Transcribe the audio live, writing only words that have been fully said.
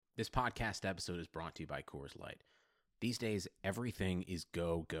This podcast episode is brought to you by Coors Light. These days, everything is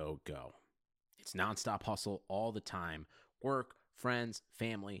go, go, go. It's nonstop hustle all the time. Work, friends,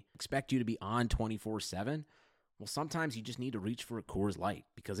 family expect you to be on 24/7. Well, sometimes you just need to reach for a Coors Light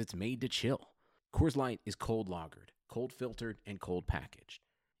because it's made to chill. Coors Light is cold lagered, cold filtered, and cold packaged.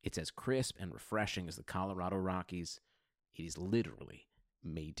 It's as crisp and refreshing as the Colorado Rockies. It is literally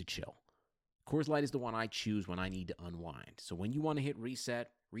made to chill. Coors Light is the one I choose when I need to unwind. So when you want to hit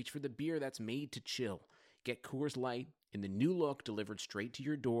reset, reach for the beer that's made to chill. Get Coors Light in the new look delivered straight to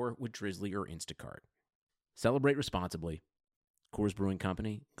your door with Drizzly or Instacart. Celebrate responsibly. Coors Brewing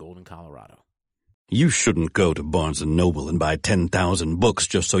Company, Golden, Colorado. You shouldn't go to Barnes & Noble and buy 10,000 books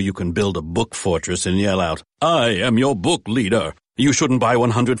just so you can build a book fortress and yell out, "I am your book leader." You shouldn't buy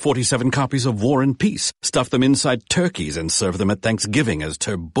 147 copies of War and Peace, stuff them inside turkeys, and serve them at Thanksgiving as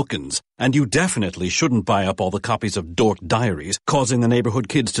turbookins. And you definitely shouldn't buy up all the copies of Dork Diaries, causing the neighborhood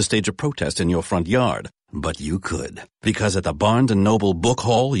kids to stage a protest in your front yard. But you could, because at the Barnes & Noble Book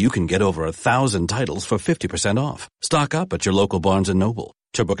Haul, you can get over 1,000 titles for 50% off. Stock up at your local Barnes & Noble.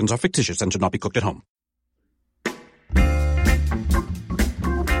 Turbookins are fictitious and should not be cooked at home.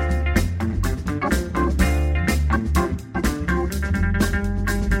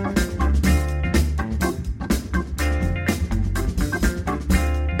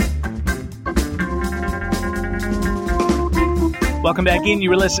 Welcome back in.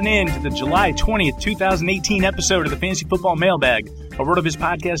 You were listening to the July 20th, 2018 episode of the Fantasy Football Mailbag, a RotoViz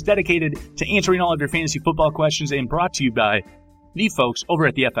podcast dedicated to answering all of your fantasy football questions and brought to you by the folks over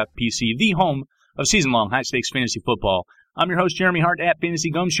at the FFPC, the home of season-long high-stakes fantasy football. I'm your host, Jeremy Hart, at Fantasy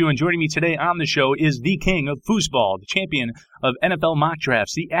Gumshoe, and joining me today on the show is the king of foosball, the champion of NFL mock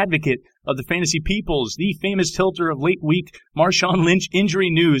drafts, the advocate of the fantasy peoples, the famous tilter of late week Marshawn Lynch injury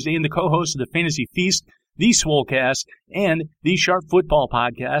news, and the co-host of the Fantasy Feast, the Swolecast, and the Sharp Football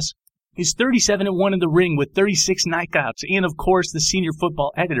Podcast. He's 37-1 in the ring with 36 knockouts, and of course, the senior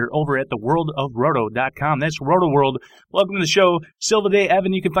football editor over at theworldofroto.com. That's RotoWorld. Welcome to the show, Silva Day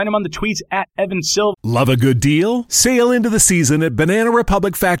Evan. You can find him on the tweets at Evan Silva. Love a good deal? Sail into the season at Banana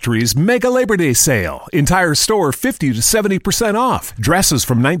Republic Factory's Mega Labor Day Sale. Entire store 50 to 70% off. Dresses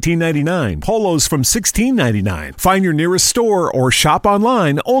from $19.99. Polos from $16.99. Find your nearest store or shop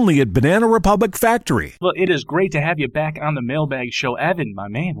online only at Banana Republic Factory. Well, it is great to have you back on the Mailbag Show. Evan, my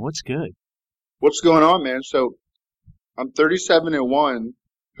man, what's good? What's going on, man? So I'm 37-1.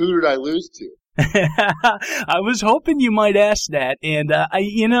 Who did I lose to? I was hoping you might ask that, and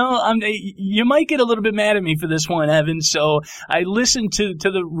you might get a little bit mad at me for this one, Evan. So I listened to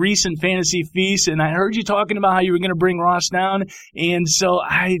the recent Fantasy Feast, and I heard you talking about how you were going to bring Ross down, and so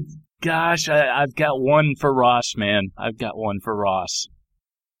I've got one for Ross, man. I've got one for Ross.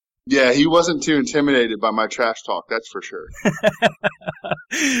 Yeah, he wasn't too intimidated by my trash talk, that's for sure.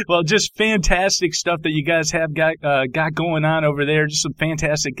 Well, just fantastic stuff that you guys have got going on over there. Just some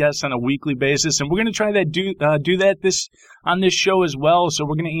fantastic guests on a weekly basis, and we're going to try that do that on this show as well. So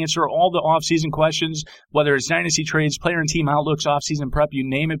we're going to answer all the off-season questions, whether it's dynasty trades, player and team outlooks, off-season prep, you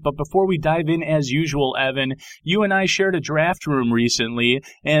name it. But before we dive in, as usual, Evan, you and I shared a draft room recently,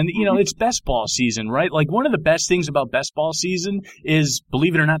 and it's best ball season, right? Like, one of the best things about best ball season is,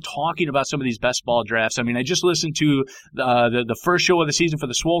 believe it or not, talking about some of these best ball drafts. I mean, I just listened to the first show of the season for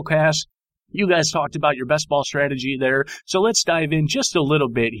the Swolecast. You guys talked about your best ball strategy there. So let's dive in just a little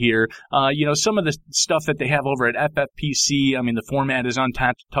bit here. Some of the stuff that they have over at FFPC, I mean, the format is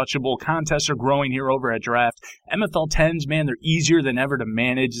untouchable. Contests are growing here over at Draft. MFL 10s, man, they're easier than ever to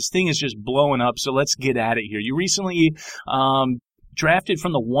manage. This thing is just blowing up, so let's get at it here. You recently drafted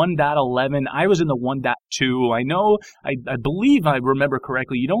from the 1.11. I was in the 1.2. I believe I remember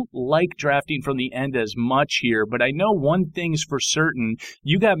correctly, you don't like drafting from the end as much here, but I know one thing's for certain.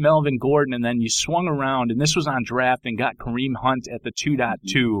 You got Melvin Gordon, and then you swung around, and this was on draft, and got Kareem Hunt at the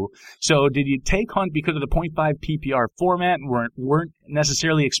 2.2. So did you take Hunt because of the 0.5 PPR format and weren't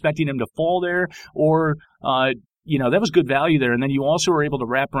necessarily expecting him to fall there? Or, that was good value there. And then you also were able to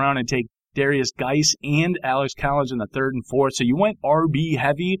wrap around and take Darius Geis and Alex Collins in the 3rd and 4th. So you went RB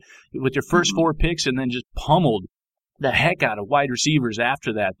heavy with your first 4 picks and then just pummeled the heck out of wide receivers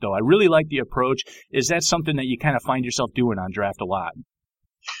after that, though. I really like the approach. Is that something that you kind of find yourself doing on draft a lot?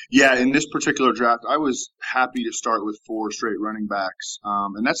 Yeah, in this particular draft, I was happy to start with 4 straight running backs.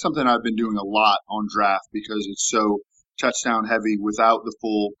 And that's something I've been doing a lot on draft because it's so touchdown heavy without the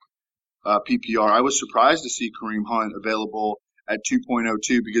full PPR. I was surprised to see Kareem Hunt available at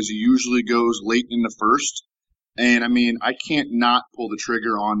 2.02 because he usually goes late in the first. And, I mean, I can't not pull the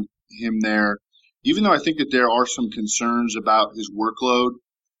trigger on him there, even though I think that there are some concerns about his workload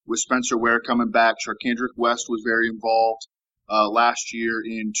with Spencer Ware coming back. Charkandrick West was very involved. last year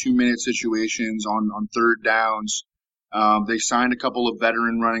in 2-minute situations on third downs. They signed a couple of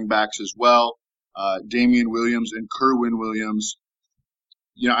veteran running backs as well, Damian Williams and Kerwin Williams.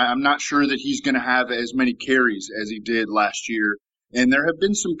 I'm not sure that he's going to have as many carries as he did last year. And there have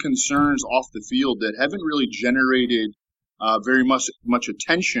been some concerns off the field that haven't really generated very much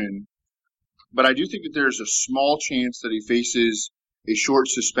attention. But I do think that there's a small chance that he faces a short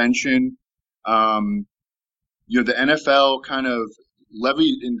suspension. The NFL kind of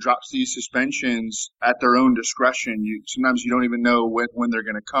levies and drops these suspensions at their own discretion. Sometimes you don't even know when they're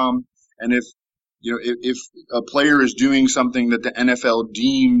going to come. And if a player is doing something that the NFL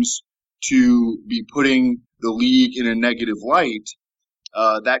deems to be putting the league in a negative light,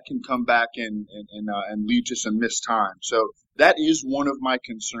 that can come back and lead to some missed time. So that is one of my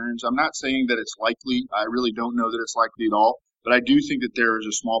concerns. I'm not saying that it's likely. I really don't know that it's likely at all, but I do think that there is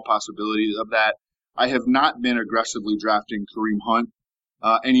a small possibility of that. I have not been aggressively drafting Kareem Hunt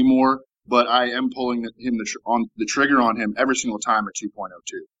anymore, but I am pulling the trigger on him every single time at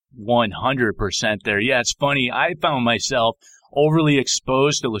 2.02. 100% there. Yeah, it's funny. I found myself overly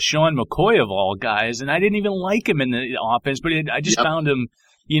exposed to LeSean McCoy of all guys, and I didn't even like him in the offense, but I just found him,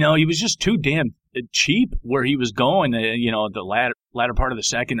 he was just too damn cheap where he was going, the latter part of the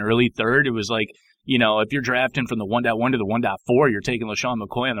second, early third. It was like, if you're drafting from the 1.1 to the 1.4, you're taking LeSean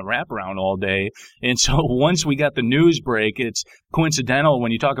McCoy on the wraparound all day. And so once we got the news break, it's coincidental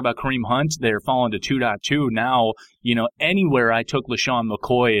when you talk about Kareem Hunt, they're falling to 2.2. Now, anywhere I took LeSean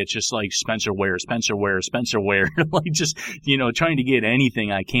McCoy, it's just like Spencer Ware, like just, trying to get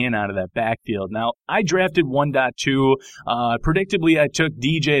anything I can out of that backfield. Now, I drafted 1.2. Predictably, I took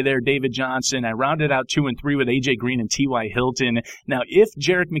DJ there, David Johnson. I rounded out 2 and 3 with A.J. Green and T.Y. Hilton. Now, if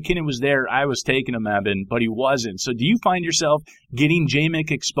Jerick McKinnon was there, I was taking him, Evan, but he wasn't. So do you find yourself getting J-Mick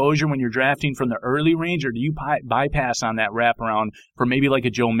exposure when you're drafting from the early range, or do you bypass on that wraparound for maybe like a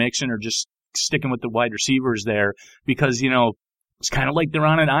Joe Mixon or just sticking with the wide receivers there? Because, it's kind of like they're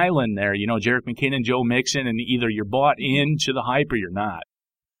on an island there, Jerick McKinnon, Joe Mixon, and either you're bought into the hype or you're not.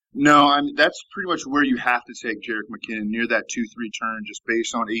 No, that's pretty much where you have to take Jerick McKinnon, near that 2-3 turn, just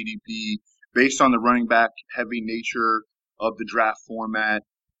based on ADP, based on the running back heavy nature of the draft format.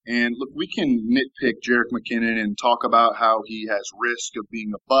 And look, we can nitpick Jerick McKinnon and talk about how he has risk of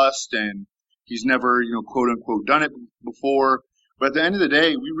being a bust and he's never, quote unquote, done it before. But at the end of the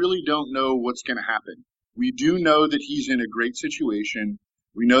day, we really don't know what's going to happen. We do know that he's in a great situation.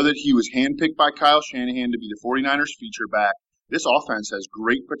 We know that he was handpicked by Kyle Shanahan to be the 49ers feature back. This offense has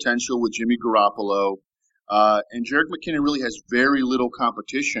great potential with Jimmy Garoppolo. And Jerick McKinnon really has very little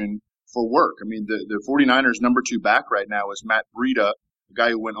competition for work. I mean, the 49ers number 2 back right now is Matt Breida, a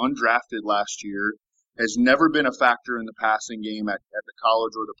guy who went undrafted last year, has never been a factor in the passing game at the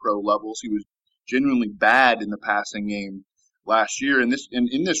college or the pro levels. He was genuinely bad in the passing game last year. And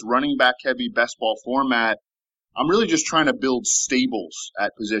in this running back heavy best ball format, I'm really just trying to build stables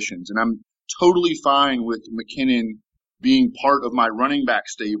at positions. And I'm totally fine with McKinnon being part of my running back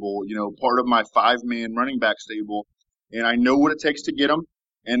stable, part of my 5-man running back stable. And I know what it takes to get him.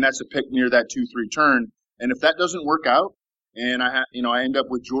 And that's a pick near that 2-3 turn. And if that doesn't work out, and I end up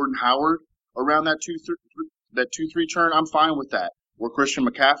with Jordan Howard around that 2-3 turn, I'm fine with that. Or Christian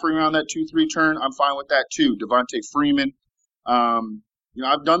McCaffrey around that 2-3 turn, I'm fine with that too. Devontae Freeman.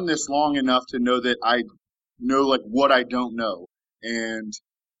 I've done this long enough to know that I know like what I don't know. And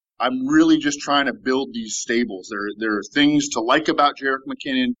I'm really just trying to build these stables. There are things to like about Jerick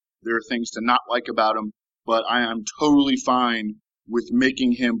McKinnon. There are things to not like about him. But I am totally fine with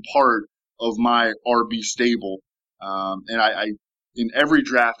making him part of my RB stable. And I in every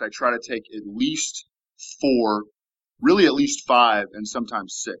draft, I try to take at least 4, really at least 5, and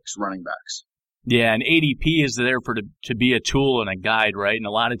sometimes 6 running backs. Yeah, and ADP is there to be a tool and a guide, right? And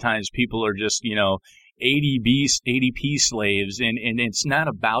a lot of times people are just, ADP slaves, and it's not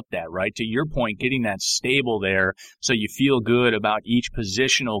about that, right? To your point, getting that stable there so you feel good about each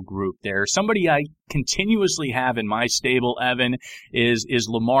positional group there. Somebody I continuously have in my stable, Evan, is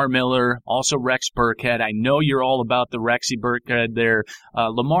Lamar Miller, also Rex Burkhead. I know you're all about the Rexy Burkhead there.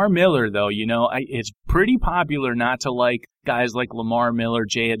 Lamar Miller, though, it's pretty popular not to like guys like Lamar Miller,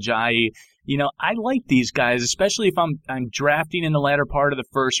 Jay Ajayi. I like these guys, especially if I'm drafting in the latter part of the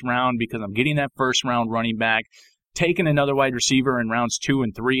first round, because I'm getting that first round running back, taking another wide receiver in rounds 2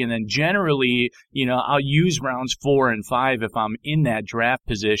 and 3, and then generally, I'll use rounds 4 and 5 if I'm in that draft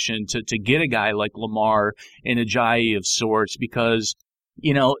position to get a guy like Lamar and Ajayi of sorts, because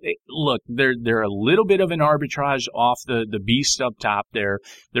Look, they're a little bit of an arbitrage off the beast up top there.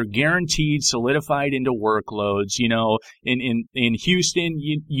 They're guaranteed solidified into workloads. In Houston,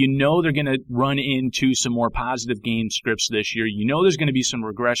 they're going to run into some more positive game scripts this year. There's going to be some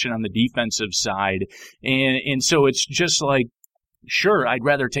regression on the defensive side. And so it's just like, sure, I'd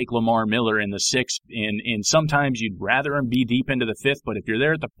rather take Lamar Miller in the 6th, and sometimes you'd rather him be deep into the 5th, but if you're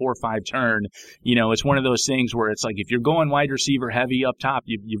there at the 4-5 turn, it's one of those things where it's like if you're going wide receiver heavy up top,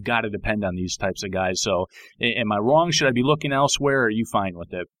 you've got to depend on these types of guys. So am I wrong? Should I be looking elsewhere, or are you fine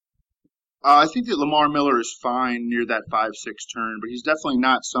with it? I think that Lamar Miller is fine near that 5-6 turn, but he's definitely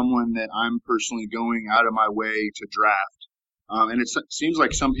not someone that I'm personally going out of my way to draft. And it seems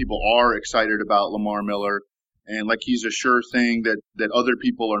like some people are excited about Lamar Miller, and like he's a sure thing that other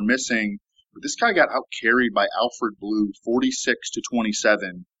people are missing. But this guy got out-carried by Alfred Blue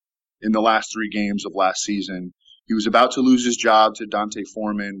 46-27 in the last 3 games of last season. He was about to lose his job to Dante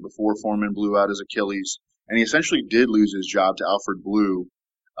Foreman before Foreman blew out his Achilles, and he essentially did lose his job to Alfred Blue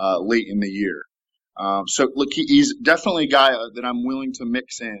late in the year. So, look, he's definitely a guy that I'm willing to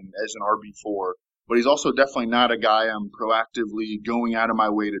mix in as an RB4, but he's also definitely not a guy I'm proactively going out of my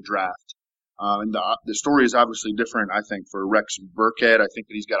way to draft. And the story is obviously different, I think, for Rex Burkhead. I think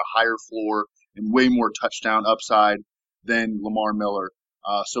that he's got a higher floor and way more touchdown upside than Lamar Miller.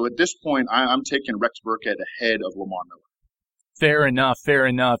 So at this point, I'm taking Rex Burkhead ahead of Lamar Miller. Fair enough.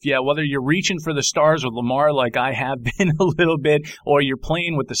 Yeah, whether you're reaching for the stars with Lamar like I have been a little bit, or you're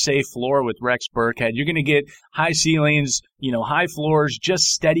playing with the safe floor with Rex Burkhead, you're going to get high ceilings, high floors, just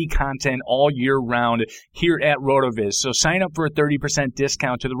steady content all year round here at RotoViz. So sign up for a 30%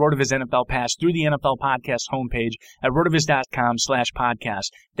 discount to the RotoViz NFL Pass through the NFL Podcast homepage at rotoviz.com/podcast.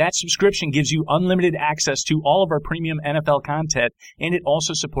 That subscription gives you unlimited access to all of our premium NFL content, and it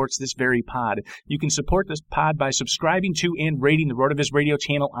also supports this very pod. You can support this pod by subscribing to and rating the RotoViz radio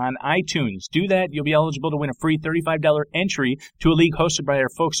channel on iTunes. Do that, you'll be eligible to win a free $35 entry to a league hosted by our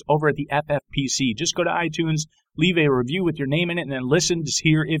folks over at the FFPC. Just go to iTunes, leave a review with your name in it, and then listen to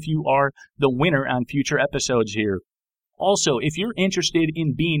hear if you are the winner on future episodes here. Also, if you're interested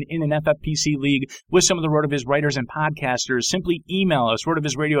in being in an FFPC league with some of the RotoViz writers and podcasters, simply email us,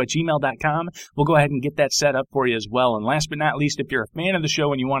 rotovizradio@gmail.com. We'll go ahead and get that set up for you as well. And last but not least, if you're a fan of the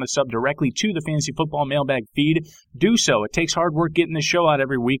show and you want to sub directly to the Fantasy Football Mailbag feed, do so. It takes hard work getting the show out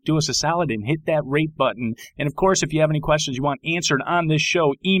every week. Do us a solid and hit that rate button. And, of course, if you have any questions you want answered on this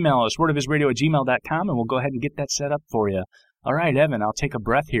show, email us, rotovizradio@gmail.com, and we'll go ahead and get that set up for you. All right, Evan, I'll take a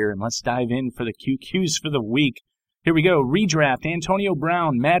breath here, and let's dive in for the QQs for the week. Here we go. Redraft, Antonio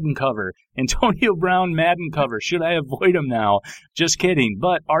Brown, Madden cover. Antonio Brown, Madden cover. Should I avoid him now? Just kidding.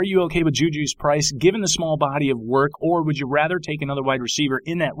 But are you okay with Juju's price given the small body of work, or would you rather take another wide receiver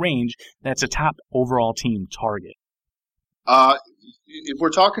in that range that's a top overall team target? If we're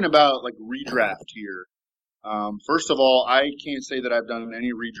talking about like redraft here, first of all, I can't say that I've done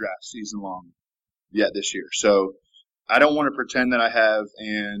any redraft season long yet this year. So I don't want to pretend that I have,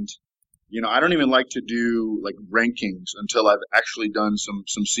 and I don't even like to do like rankings until I've actually done some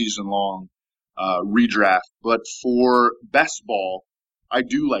season-long redraft. But for best ball, I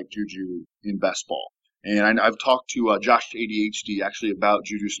do like Juju in best ball. And I've talked to Josh ADHD actually about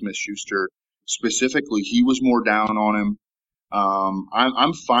Juju Smith-Schuster specifically. He was more down on him.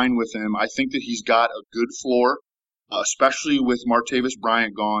 I'm fine with him. I think that he's got a good floor, especially with Martavis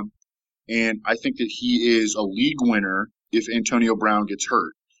Bryant gone. And I think that he is a league winner if Antonio Brown gets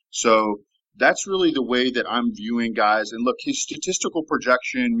hurt. So that's really the way that I'm viewing guys. And look, his statistical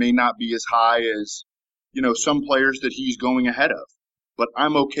projection may not be as high as, some players that he's going ahead of. But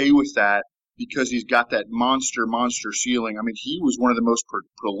I'm okay with that because he's got that monster ceiling. I mean, he was one of the most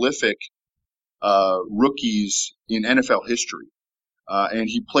prolific rookies in NFL history. And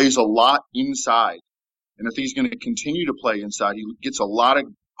he plays a lot inside. And I think he's going to continue to play inside. He gets a lot of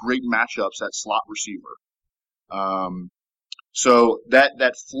great matchups at slot receiver. So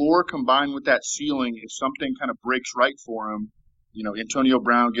that floor combined with that ceiling, if something kind of breaks right for him, Antonio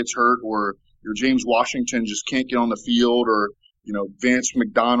Brown gets hurt, or your James Washington just can't get on the field, or, Vance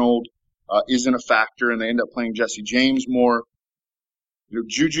McDonald isn't a factor and they end up playing Jesse James more.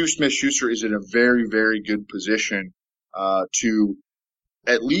 Juju Smith-Schuster is in a very, very good position to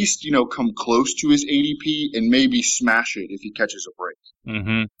at least, come close to his ADP and maybe smash it if he catches a break.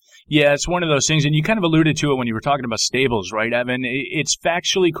 Mm-hmm. Yeah, it's one of those things, and you kind of alluded to it when you were talking about Stables, right, Evan? It's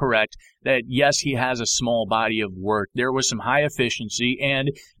factually correct that, yes, he has a small body of work. There was some high efficiency, and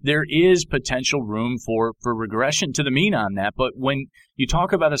there is potential room for regression to the mean on that. But when you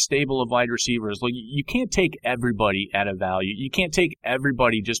talk about a stable of wide receivers, like, you can't take everybody at a value. You can't take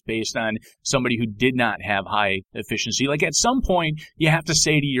everybody just based on somebody who did not have high efficiency. Like, at some point, you have to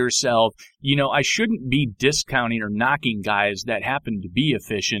say to yourself, I shouldn't be discounting or knocking guys that happen to be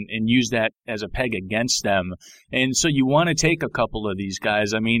efficient and use that as a peg against them. And so you want to take a couple of these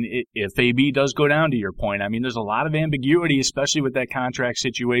guys. I mean, if AB does go down, to your point, I mean, there's a lot of ambiguity, especially with that contract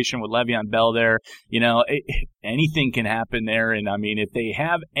situation with Le'Veon Bell there. Anything can happen there. And I mean, if they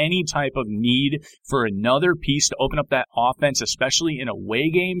have any type of need for another piece to open up that offense, especially in away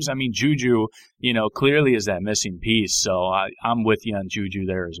games, I mean, Juju, clearly is that missing piece. So I'm with you on Juju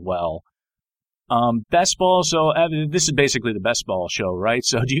there as well. Best ball. So this is basically the best ball show, right?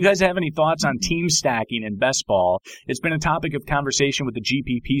 So do you guys have any thoughts on team stacking in best ball? It's been a topic of conversation with the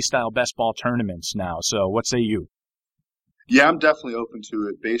GPP style best ball tournaments now. So what say you? Yeah, I'm definitely open to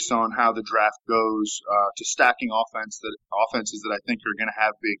it based on how the draft goes, to stacking offenses that I think are going to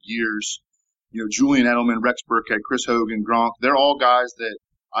have big years. Julian Edelman, Rex Burkhead, Chris Hogan, Gronk, they're all guys that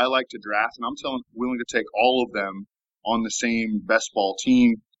I like to draft, and I'm willing to take all of them on the same best ball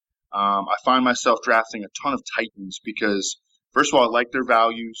team. I find myself drafting a ton of Titans because, first of all, I like their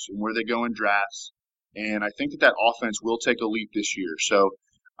values and where they go in drafts. And I think that offense will take a leap this year. So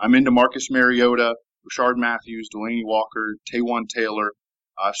I'm into Marcus Mariota, Rashard Matthews, Delaney Walker, Taywan Taylor.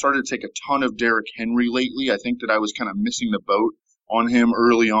 I've started to take a ton of Derrick Henry lately. I think that I was kind of missing the boat on him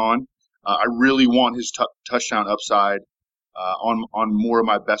early on. I really want his touchdown upside on more of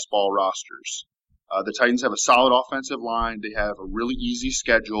my best ball rosters. The Titans have a solid offensive line. They have a really easy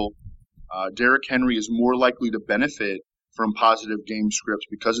schedule. Derrick Henry is more likely to benefit from positive game scripts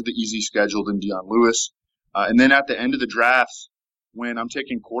because of the easy schedule than Dion Lewis. And then at the end of the drafts, when I'm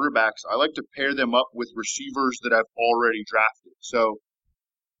taking quarterbacks, I like to pair them up with receivers that I've already drafted. So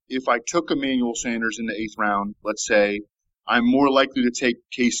if I took Emmanuel Sanders in the 8th round, let's say, I'm more likely to take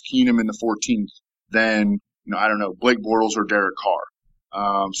Case Keenum in the 14th than, Blake Bortles or Derek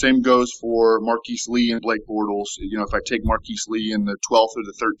Carr. Same goes for Marquise Lee and Blake Bortles. If I take Marquise Lee in the 12th or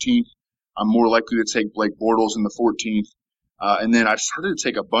the 13th, I'm more likely to take Blake Bortles in the 14th. And then I started to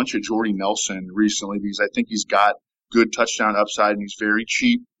take a bunch of Jordy Nelson recently because I think he's got good touchdown upside and he's very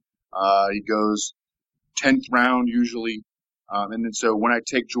cheap. He goes 10th round usually. And then so when I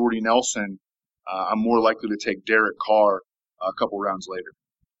take Jordy Nelson, I'm more likely to take Derek Carr a couple rounds later.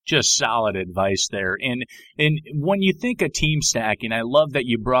 Just solid advice there. And when you think of team stacking, I love that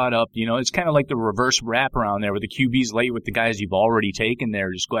you brought up, it's kind of like the reverse wraparound there with the QBs late with the guys you've already taken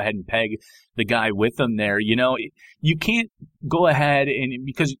there. Just go ahead and peg the guy with them there. You can't go ahead and,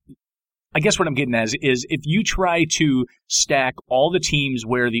 because I guess what I'm getting at is if you try to stack all the teams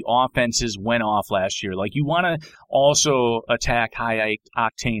where the offenses went off last year, like you want to also attack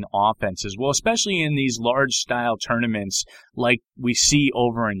high-octane offenses. Well, especially in these large-style tournaments like we see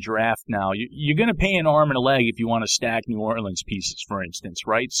over in draft now, you're going to pay an arm and a leg if you want to stack New Orleans pieces, for instance,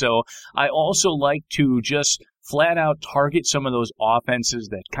 right? So I also like to just flat-out target some of those offenses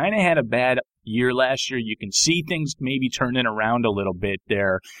that kind of had a bad year last year. You can see things maybe turning around a little bit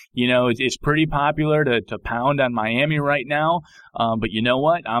there. It's pretty popular to pound on Miami right now. But you know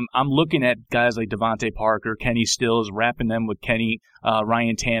what? I'm looking at guys like Devontae Parker, Kenny Stills, wrapping them with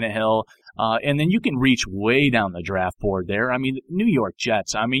Ryan Tannehill. And then you can reach way down the draft board there. I mean, New York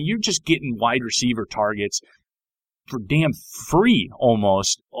Jets. I mean, you're just getting wide receiver targets for damn free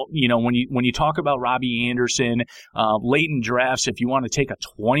almost. When you talk about Robbie Anderson, late in drafts, if you want to take a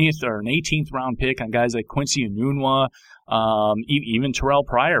 20th or an 18th round pick on guys like Quincy Enunwa, even Terrell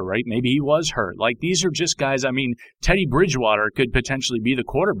Pryor, right? Maybe he was hurt. Like, these are just guys, I mean, Teddy Bridgewater could potentially be the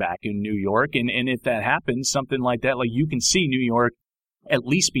quarterback in New York. And if that happens, something like that, like you can see New York at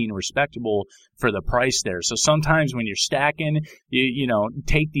least being respectable for the price there. So sometimes when you're stacking, you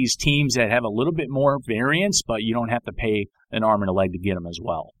take these teams that have a little bit more variance, but you don't have to pay an arm and a leg to get them as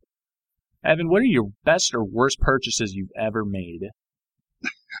well. Evan, what are your best or worst purchases you've ever made?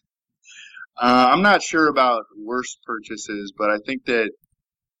 I'm not sure about worst purchases, but I think that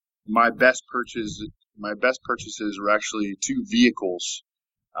my best purchases were actually 2 vehicles.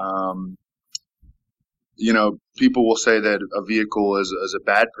 People will say that a vehicle is a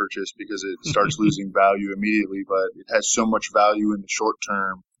bad purchase because it starts losing value immediately, but it has so much value in the short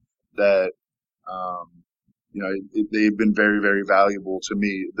term that, they've been very, very valuable to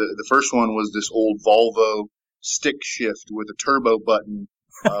me. The first one was this old Volvo stick shift with a turbo button.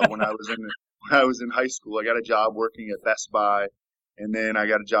 When I was in high school, I got a job working at Best Buy, And then I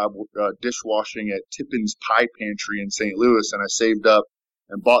got a job dishwashing at Tippin's Pie Pantry in St. Louis, and I saved up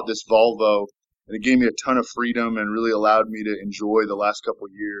and bought this Volvo, and it gave me a ton of freedom and really allowed me to enjoy the last couple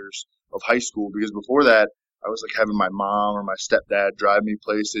of years of high school, because before that, I was like having my mom or my stepdad drive me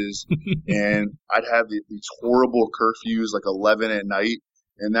places, and I'd have these horrible curfews, like 11 at night,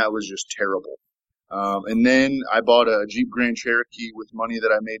 and that was just terrible. And then I bought a Jeep Grand Cherokee with money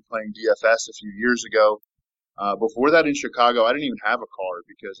that I made playing DFS a few years ago. Before that in Chicago, I didn't even have a car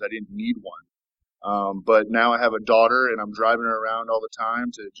because I didn't need one. But now I have a daughter, and I'm driving her around all the time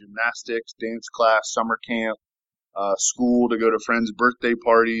to gymnastics, dance class, summer camp, school, to go to friends' birthday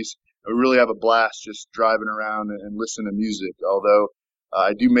parties. I really have a blast just driving around and listening to music, although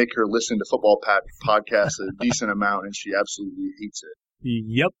I do make her listen to football podcasts a decent amount, and she absolutely hates it.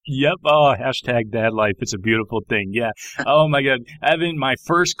 Yep. Oh, hashtag dad life. It's a beautiful thing. Yeah. Oh my God. Evan, my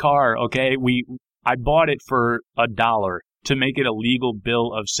first car, okay, I bought it for $1 to make it a legal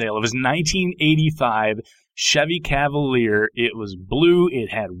bill of sale. It was 1985 Chevy Cavalier. It was blue.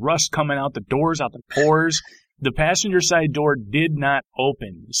 It had rust coming out the doors, out the pores. The passenger side door did not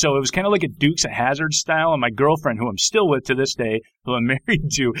open. So it was kind of like a Dukes of Hazzard style. And my girlfriend, who I'm still with to this day, who I'm married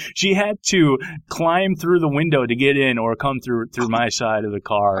to, she had to climb through the window to get in or come through my side of the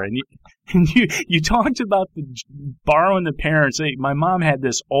car. And you talked about borrowing the parents. My mom had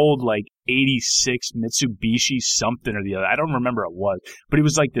this old, like, 86 Mitsubishi something or the other. I don't remember what it was, but it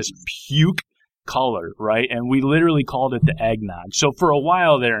was like this puke color, right? And we literally called it the eggnog. So for a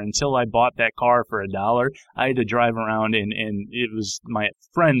while there, until I bought that car for $1, I had to drive around, and it was my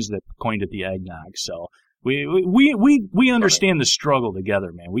friends that coined it the eggnog. So we understand the struggle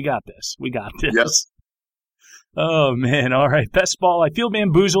together, man. We got this. Yes. Oh, man. All right. Best ball. I feel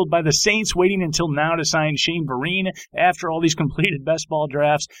bamboozled by the Saints waiting until now to sign Shane Vereen after all these completed best ball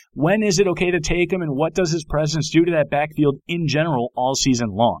drafts. When is it okay to take him, and what does his presence do to that backfield in general all season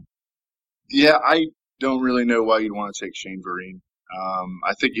long? Yeah, I don't really know why you'd want to take Shane Vereen.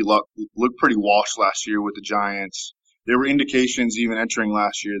 I think he looked pretty washed last year with the Giants. There were indications even entering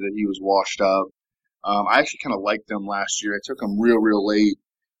last year that he was washed up. I actually kind of liked him last year. I took him real late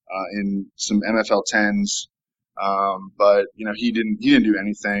in some NFL 10s. But he didn't do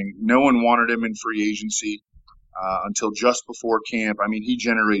anything. No one wanted him in free agency until just before camp. I mean, he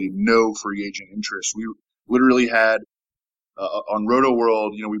generated no free agent interest. We literally had on Roto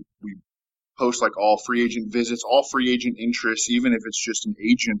World, we post like all free agent visits, all free agent interests, even if it's just an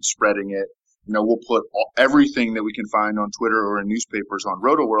agent spreading it. We'll put everything that we can find on Twitter or in newspapers on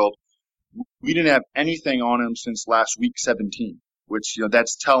Roto World. We didn't have anything on him since last week 17, which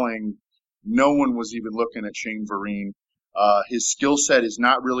that's telling. No one was even looking at Shane Vereen. His skill set is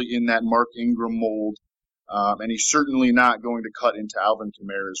not really in that Mark Ingram mold, and he's certainly not going to cut into Alvin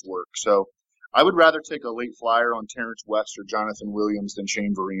Kamara's work. So I would rather take a late flyer on Terrence West or Jonathan Williams than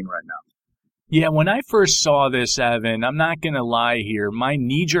Shane Vereen right now. Yeah, when I first saw this, Evan, I'm not going to lie here, my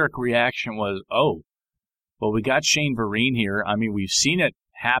knee-jerk reaction was, well, we got Shane Vereen here. I mean, we've seen it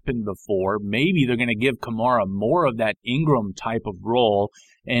happen before. Maybe they're going to give Kamara more of that Ingram type of role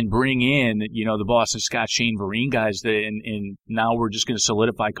and bring in, the Boston Scott, Shane Vereen guys, and now we're just going to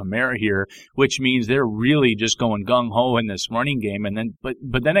solidify Kamara here, which means they're really just going gung-ho in this running game. And then, but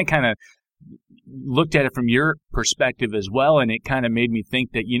then I kind of looked at it from your perspective as well, and it kind of made me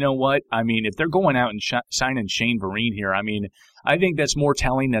think that, what? I mean, if they're going out and signing Shane Vereen here, I mean, I think that's more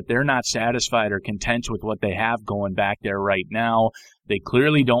telling that they're not satisfied or content with what they have going back there right now. They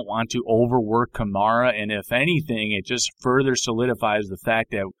clearly don't want to overwork Kamara, and if anything, it just further solidifies the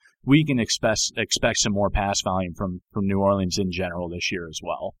fact that we can expect some more pass volume from New Orleans in general this year as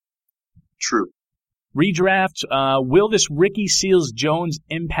well. True. Redraft, will this Ricky Seals-Jones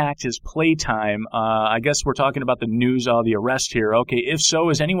impact his playtime? I guess we're talking about the news of the arrest here. Okay, if so,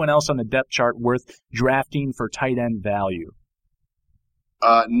 is anyone else on the depth chart worth drafting for tight end value?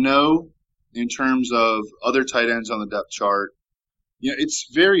 No, in terms of other tight ends on the depth chart. It's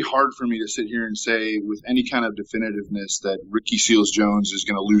very hard for me to sit here and say with any kind of definitiveness that Ricky Seals-Jones is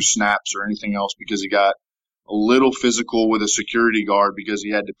going to lose snaps or anything else because he got a little physical with a security guard because he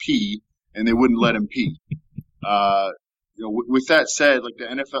had to pee and they wouldn't let him pee. With that said, like the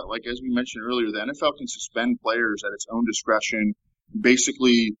NFL, like as we mentioned earlier, the NFL can suspend players at its own discretion,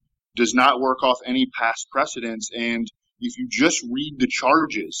 basically does not work off any past precedents. And if you just read the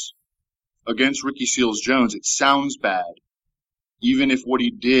charges against Ricky Seals-Jones, it sounds bad, even if what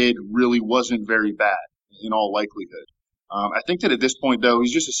he did really wasn't very bad in all likelihood. I think that at this point, though,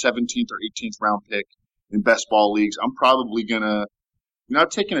 he's just a 17th or 18th round pick in best ball leagues. I'm probably going to – I've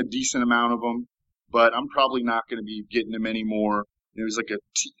taken a decent amount of them, but I'm probably not going to be getting him anymore. It was like a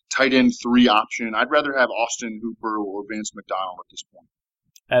tight end 3 option. I'd rather have Austin Hooper or Vance McDonald at this point.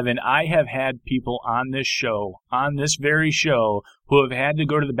 Evan, I have had people on this very show, who have had to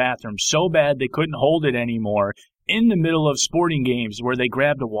go to the bathroom so bad they couldn't hold it anymore in the middle of sporting games, where they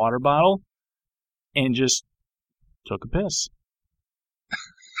grabbed a water bottle and just took a piss.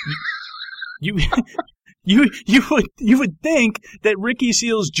 You would think that Ricky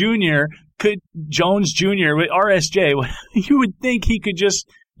Seals Jr. Jones Jr. with RSJ, you would think he could just,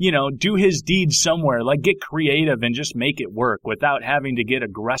 do his deeds somewhere, like get creative and just make it work without having to get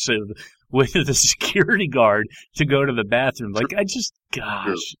aggressive with the security guard to go to the bathroom. Like, I just,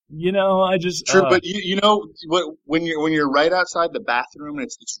 gosh, True, but what, when you're right outside the bathroom and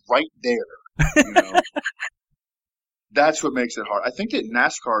it's right there, that's what makes it hard. I think that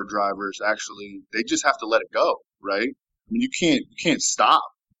NASCAR drivers actually, they just have to let it go, right? I mean, you can't stop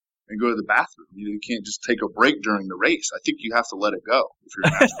and go to the bathroom. You can't just take a break during the race. I think you have to let it go if you're a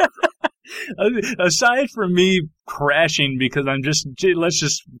NASCAR driver. Aside from me crashing because I'm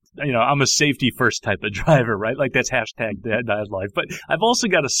a safety first type of driver, right? Like that's hashtag dad life. But I've also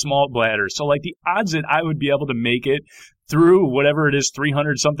got a small bladder. So like the odds that I would be able to make it through whatever it is,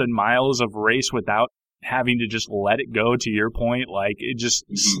 300 something miles of race without having to just let it go, to your point, like it just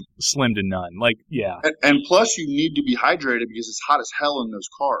slim to none. Like, yeah. And plus you need to be hydrated because it's hot as hell in those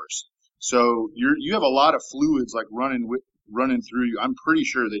cars. So you have a lot of fluids like running through you. I'm pretty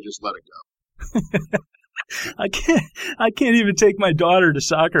sure they just let it go. I can't even take my daughter to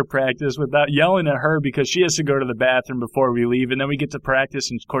soccer practice without yelling at her because she has to go to the bathroom before we leave, and then we get to practice,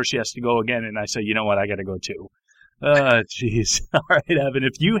 and of course she has to go again, and I say, you know what, I got to go too. Jeez. All right, Evan,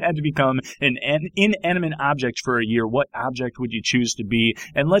 if you had to become an inanimate object for a year, what object would you choose to be?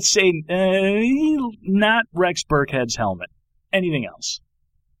 And let's say not Rex Burkhead's helmet. Anything else?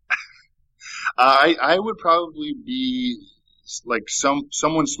 I would probably be like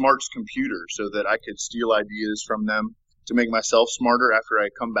someone smart's computer so that I could steal ideas from them to make myself smarter after I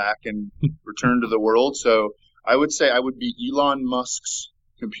come back and return to the world. So I would say I would be Elon Musk's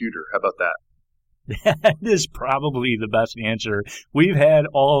computer. How about that? That is probably the best answer we've had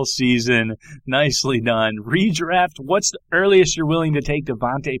all season. Nicely done. Redraft, what's the earliest you're willing to take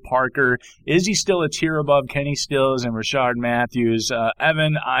Devontae Parker? Is he still a tier above Kenny Stills and Rashard Matthews?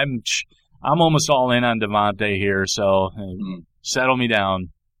 Evan, I'm almost all in on Devontae here, so settle me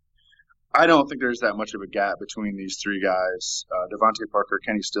down. I don't think there's that much of a gap between these three guys, Devontae Parker,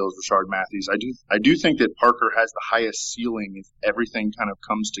 Kenny Stills, Rashard Matthews. I do think that Parker has the highest ceiling if everything kind of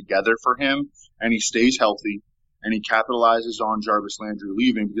comes together for him and he stays healthy and he capitalizes on Jarvis Landry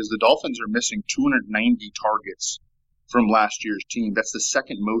leaving, because the Dolphins are missing 290 targets from last year's team. That's the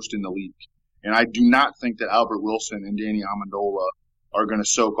second most in the league. And I do not think that Albert Wilson and Danny Amendola are going to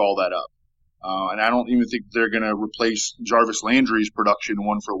soak all that up. And I don't even think they're going to replace Jarvis Landry's production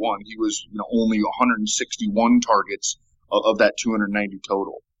 1-for-1. He was only 161 targets of that 290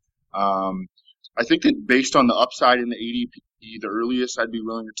 total. I think that based on the upside in the ADP, the earliest I'd be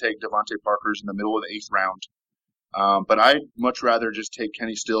willing to take Devontae Parker's in the middle of the 8th round. But I'd much rather just take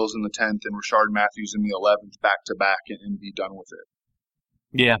Kenny Stills in the 10th and Rashard Matthews in the 11th back-to-back and be done with it.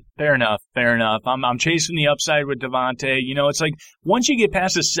 Yeah, fair enough. I'm chasing the upside with Devontae. It's like once you get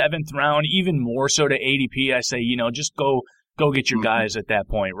past the 7th round, even more so to ADP, I say, just go get your guys at that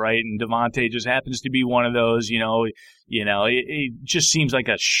point, right? And Devontae just happens to be one of those, it just seems like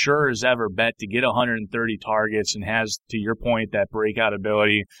a sure as ever bet to get 130 targets and has, to your point, that breakout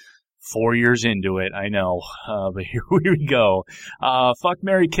ability. 4 years into it, I know, but here we go. Fuck,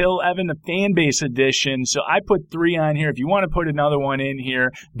 marry, kill, Evan, the fan base edition. So I put 3 on here. If you want to put another one in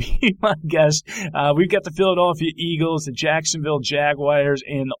here, be my guest. We've got the Philadelphia Eagles, the Jacksonville Jaguars,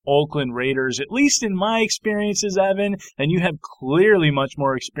 and the Oakland Raiders. At least in my experiences, Evan, and you have clearly much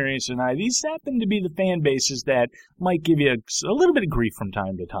more experience than I. These happen to be the fan bases that might give you a little bit of grief from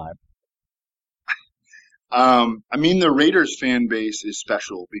time to time. The Raiders fan base is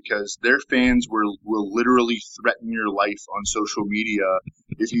special because their fans will literally threaten your life on social media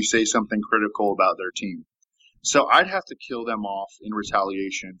if you say something critical about their team. So I'd have to kill them off in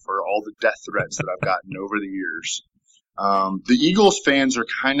retaliation for all the death threats that I've gotten over the years. The Eagles fans are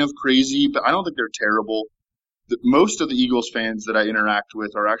kind of crazy, but I don't think they're terrible. Most of the Eagles fans that I interact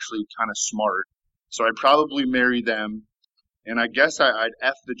with are actually kind of smart. So I'd probably marry them. And I guess I'd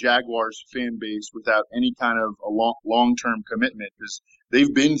F the Jaguars fan base without any kind of a long-term commitment because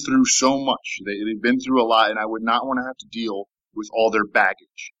they've been through so much. They've been through a lot, and I would not want to have to deal with all their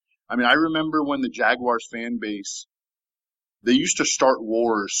baggage. I remember when the Jaguars fan base, they used to start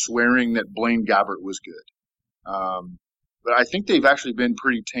wars swearing that Blaine Gabbert was good. But I think they've actually been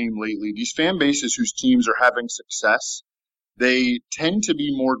pretty tame lately. These fan bases whose teams are having success, they tend to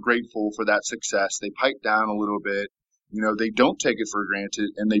be more grateful for that success. They pipe down a little bit. They don't take it for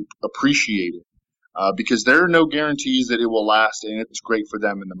granted, and they appreciate it because there are no guarantees that it will last, and it's great for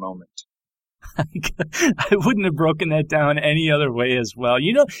them in the moment. I wouldn't have broken that down any other way as well.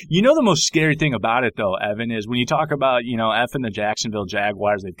 The most scary thing about it, though, Evan, is when you talk about, effing the Jacksonville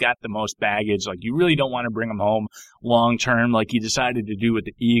Jaguars, they've got the most baggage. Like, you really don't want to bring them home long term like you decided to do with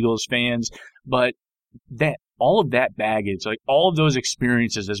the Eagles fans. But all of that baggage, like all of those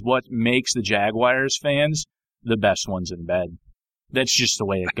experiences is what makes the Jaguars fans the best ones in bed. That's just the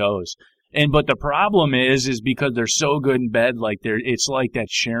way it goes. But the problem is because they're so good in bed, it's like that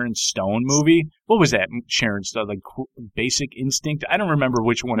Sharon Stone movie. What was that Sharon Stone, like Basic Instinct? I don't remember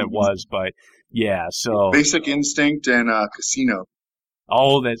which one it was, but yeah, so. Basic Instinct and Casino.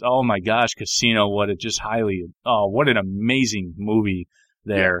 Oh my gosh, Casino, what an amazing movie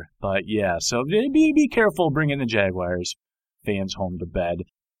there. Yeah. But yeah, so be careful bringing the Jaguars fans home to bed.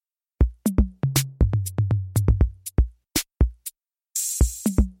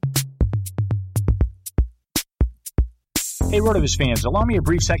 Hey, RotoViz fans, allow me a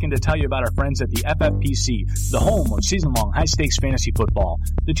brief second to tell you about our friends at the FFPC, the home of season-long high-stakes fantasy football.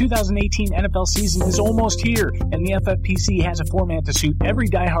 The 2018 NFL season is almost here, and the FFPC has a format to suit every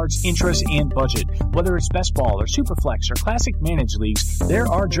diehard's interest and budget. Whether it's best ball or superflex or classic managed leagues, there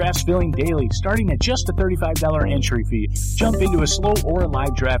are drafts filling daily, starting at just a $35 entry fee. Jump into a slow or a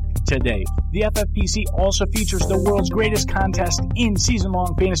live draft today. The FFPC also features the world's greatest contest in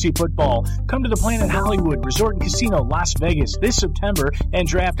season-long fantasy football. Come to the Planet Hollywood Resort and Casino, Las Vegas, this September and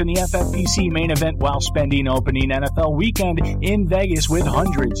draft in the FFPC main event while spending opening NFL weekend in Vegas with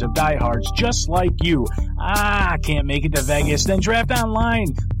hundreds of diehards just like you. Can't make it to Vegas? Then draft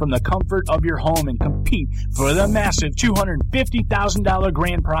online from the comfort of your home and compete for the massive $250,000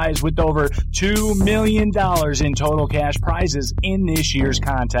 grand prize with over $2 million in total cash prizes in this year's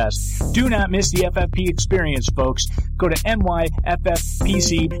contest. Do not miss the FFP experience, folks. Go to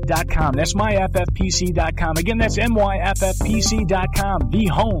myffpc.com. That's myffpc.com. Again, that's myffpc.com, the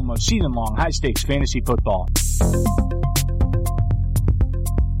home of season-long high-stakes fantasy football.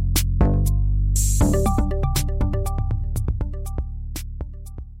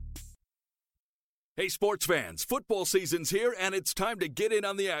 Hey sports fans, football season's here and it's time to get in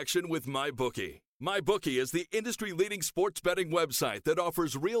on the action with MyBookie. MyBookie is the industry-leading sports betting website that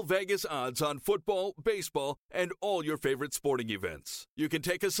offers real Vegas odds on football, baseball, and all your favorite sporting events. You can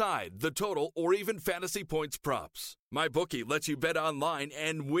take a side, the total, or even fantasy points props. MyBookie lets you bet online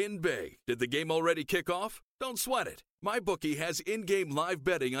and win big. Did the game already kick off? Don't sweat it. MyBookie has in-game live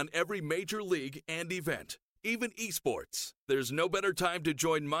betting on every major league and event, even esports. There's no better time to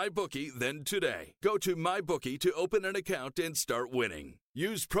join MyBookie than today. Go to MyBookie to open an account and start winning.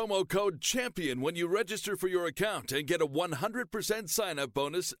 Use promo code CHAMPION when you register for your account and get a 100% sign-up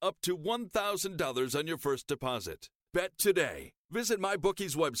bonus up to $1,000 on your first deposit. Bet today. Visit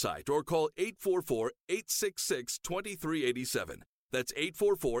MyBookie's website or call 844-866-2387. That's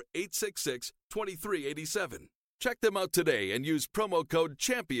 844-866-2387. Check them out today and use promo code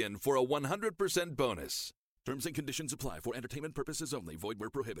CHAMPION for a 100% bonus. Terms and conditions apply for entertainment purposes only. Void where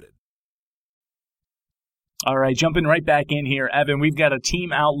prohibited. All right, jumping right back in here, Evan, we've got a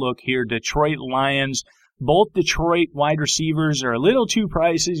team outlook here. Detroit Lions. Both Detroit wide receivers are a little too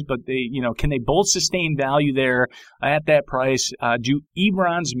pricey, but can they both sustain value there at that price? Do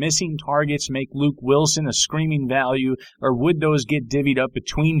Ebron's missing targets make Luke Wilson a screaming value, or would those get divvied up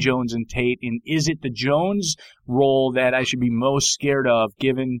between Jones and Tate? And is it the Jones role that I should be most scared of,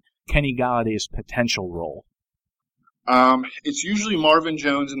 given Kenny Galladay's potential role? It's usually Marvin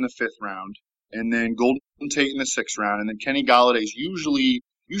Jones in the 5th round, and then Golden Tate in the 6th round, and then Kenny Galladay's usually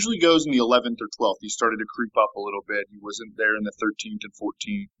goes in the 11th or 12th. He started to creep up a little bit. He wasn't there in the 13th and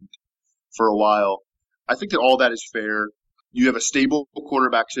 14th for a while. I think that all that is fair. You have a stable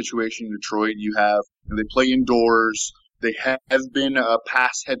quarterback situation in Detroit. They play indoors. They have been a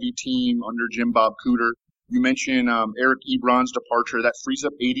pass-heavy team under Jim Bob Cooter. You mentioned Eric Ebron's departure. That frees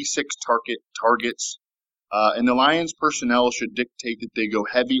up 86 targets. And the Lions personnel should dictate that they go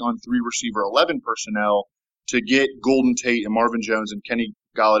heavy on 3-receiver 11 personnel to get Golden Tate and Marvin Jones and Kenny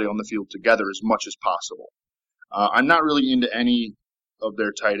Galladay on the field together as much as possible. I'm not really into any of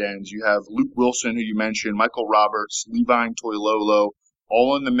their tight ends. You have Luke Wilson, who you mentioned, Michael Roberts, Levine Toilolo,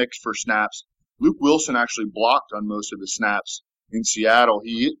 all in the mix for snaps. Luke Wilson actually blocked on most of his snaps in Seattle.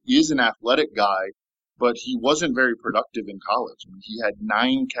 He is an athletic guy, but he wasn't very productive in college. I mean, he had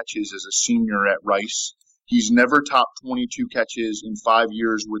 9 catches as a senior at Rice. He's never topped 22 catches in 5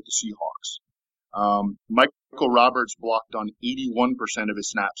 years with the Seahawks. Michael Roberts blocked on 81% of his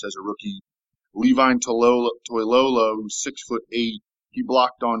snaps as a rookie. Levine Toilolo, who's 6'8", he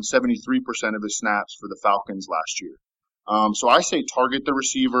blocked on 73% of his snaps for the Falcons last year. So I say target the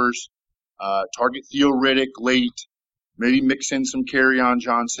receivers, target Theo Riddick late, maybe mix in some Kerryon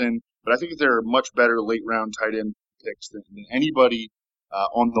Johnson. But I think there are much better late-round tight end picks than anybody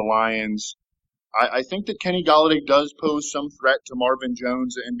on the Lions. I think that Kenny Golladay does pose some threat to Marvin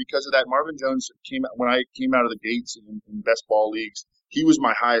Jones, and because of that, Marvin Jones when I came out of the gates in best ball leagues, he was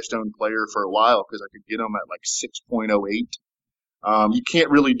my highest owned player for a while because I could get him at like 6.08. You can't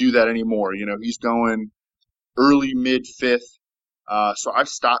really do that anymore. You know, he's going early, mid fifth. So I've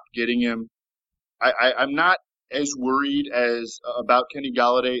stopped getting him. I'm not as worried about Kenny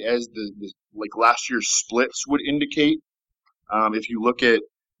Golladay as the like last year's splits would indicate. If you look at,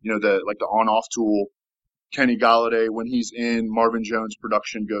 you know, the on-off tool, Kenny Golladay, when he's in, Marvin Jones'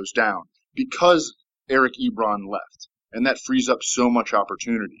 production goes down because Eric Ebron left, and that frees up so much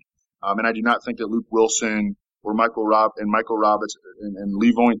opportunity. And I do not think that Luke Wilson or Michael Roberts and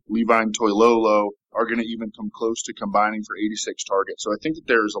Levine Toilolo are going to even come close to combining for 86 targets. So I think that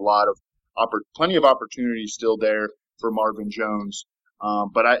there's a lot of plenty of opportunity still there for Marvin Jones,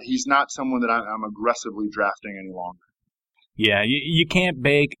 but he's not someone that I'm aggressively drafting any longer. Yeah, you can't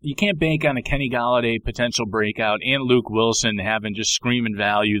bank on a Kenny Golladay potential breakout and Luke Wilson having just screaming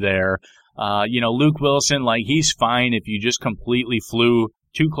value there. Luke Wilson, like, he's fine if you just completely flew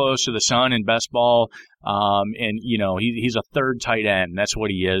too close to the sun in best ball. And he's a third tight end. That's what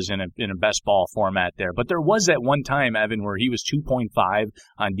he is in a best ball format there. But there was that one time, Evan, where he was 2.5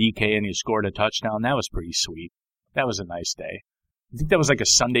 on DK and he scored a touchdown. That was pretty sweet. That was a nice day. I think that was like a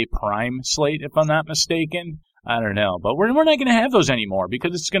Sunday prime slate, if I'm not mistaken. I don't know, but we're not going to have those anymore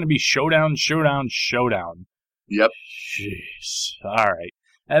because it's going to be showdown. Yep. Jeez. All right.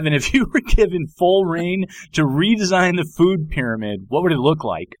 Evan, if you were given full reign to redesign the food pyramid, what would it look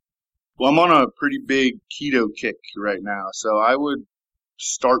like? Well, I'm on a pretty big keto kick right now, so I would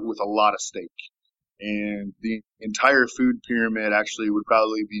start with a lot of steak. And the entire food pyramid actually would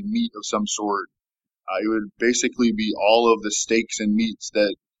probably be meat of some sort. It would basically be all of the steaks and meats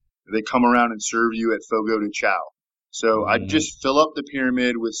that they come around and serve you at Fogo de Chao. So I'd just fill up the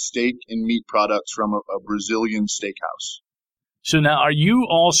pyramid with steak and meat products from a Brazilian steakhouse. So now, are you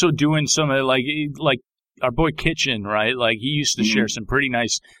also doing some of like our boy Kitchen, right? Like, he used to share some pretty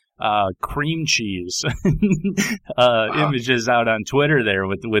nice cream cheese images out on Twitter there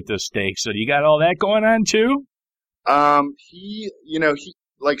with the steak. So do you got all that going on too? He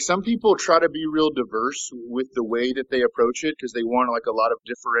like, some people try to be real diverse with the way that they approach it because they want like a lot of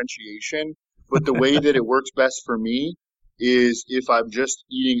differentiation. But the way that it works best for me is if I'm just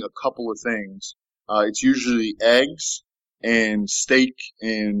eating a couple of things. It's usually eggs and steak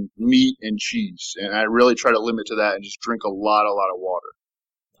and meat and cheese. And I really try to limit to that and just drink a lot of water.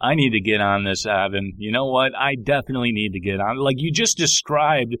 I need to get on this, Evan. You know what? I definitely need to get on. Like, you just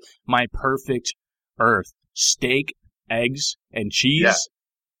described my perfect earth. Steak, eggs, and cheese. Yeah.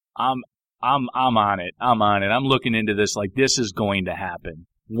 I'm on it. I'm looking into this like this is going to happen.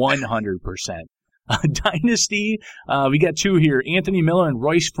 100%. Dynasty, we got two here. Anthony Miller and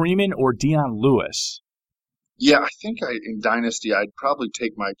Royce Freeman or Dion Lewis? Yeah, I think in Dynasty I'd probably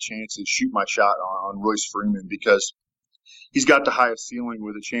take my chances, shoot my shot on Royce Freeman because he's got the highest ceiling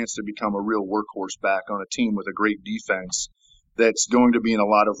with a chance to become a real workhorse back on a team with a great defense that's going to be in a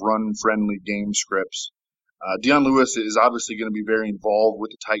lot of run-friendly game scripts. Dion Lewis is obviously going to be very involved with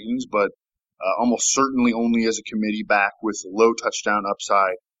the Titans, but almost certainly only as a committee back with low touchdown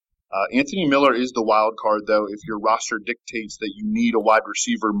upside. Anthony Miller is the wild card, though, if your roster dictates that you need a wide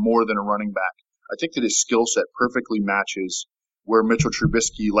receiver more than a running back. I think that his skill set perfectly matches where Mitchell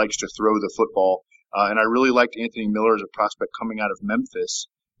Trubisky likes to throw the football. And I really liked Anthony Miller as a prospect coming out of Memphis,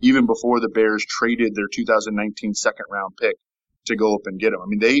 even before the Bears traded their 2019 second-round pick to go up and get him. I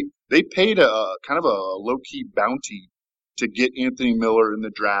mean, they paid a kind of a low-key bounty to get Anthony Miller in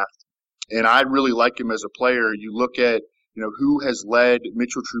the draft, and I really like him as a player. You look at, who has led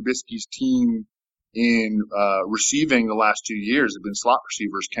Mitchell Trubisky's team in receiving the last 2 years. Have been slot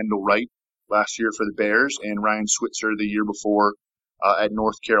receivers, Kendall Wright last year for the Bears and Ryan Switzer the year before at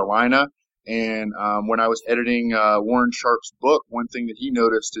North Carolina. And when I was editing Warren Sharp's book, one thing that he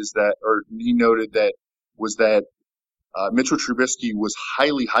noted was that Mitchell Trubisky was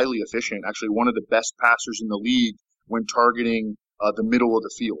highly, highly efficient, actually one of the best passers in the league when targeting the middle of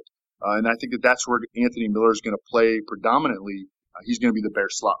the field. And I think that's where Anthony Miller is going to play predominantly. He's going to be the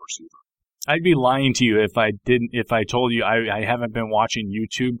Bears slot receiver. I'd be lying to you if I told you I haven't been watching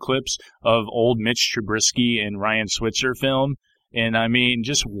YouTube clips of old Mitch Trubisky and Ryan Switzer film. And I mean,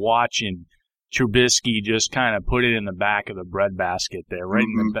 just watching Trubisky just kind of put it in the back of the breadbasket there, right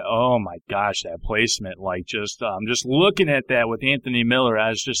in the oh my gosh, that placement! Like just looking at that with Anthony Miller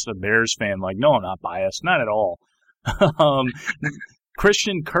as just a Bears fan, like no, I'm not biased, not at all.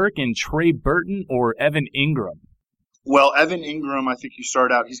 Christian Kirk and Trey Burton or Evan Ingram? Well, Evan Ingram, I think you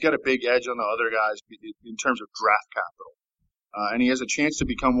start out, he's got a big edge on the other guys in terms of draft capital. And he has a chance to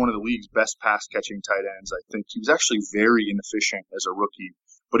become one of the league's best pass-catching tight ends, I think. He was actually very inefficient as a rookie,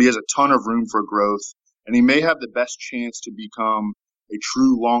 but he has a ton of room for growth, and he may have the best chance to become a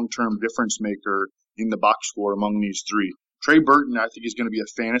true long-term difference maker in the box score among these three. Trey Burton, I think, is going to be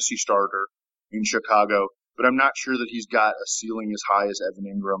a fantasy starter in Chicago, but I'm not sure that he's got a ceiling as high as Evan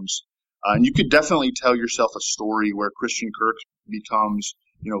Ingram's. And you could definitely tell yourself a story where Christian Kirk becomes,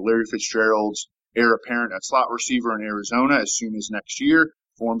 Larry Fitzgerald's heir apparent at slot receiver in Arizona as soon as next year,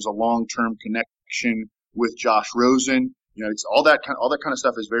 forms a long-term connection with Josh Rosen. It's all that kind of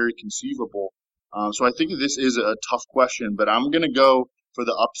stuff is very conceivable. So I think this is a tough question, but I'm going to go for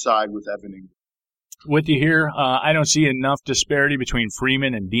the upside with Evan Ingram. With you here, I don't see enough disparity between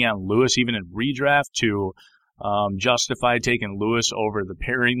Freeman and Deion Lewis, even in redraft, to justify taking Lewis over the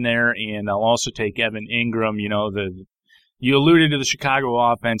pairing there. And I'll also take Evan Ingram. You alluded to the Chicago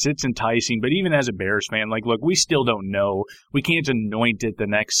offense. It's enticing, but even as a Bears fan, look, we still don't know. We can't anoint it the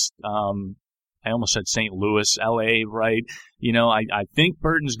next, I almost said St. Louis, L.A., right? I think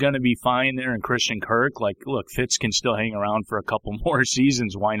Burton's going to be fine there, and Christian Kirk. Look, Fitz can still hang around for a couple more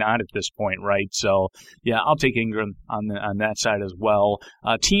seasons. Why not at this point, right? So, yeah, I'll take Ingram on that side as well.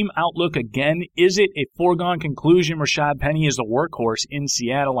 Team outlook, again, is it a foregone conclusion Rashad Penny is a workhorse in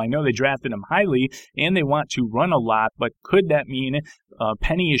Seattle? I know they drafted him highly, and they want to run a lot, but could that mean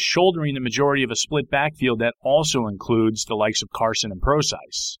Penny is shouldering the majority of a split backfield that also includes the likes of Carson and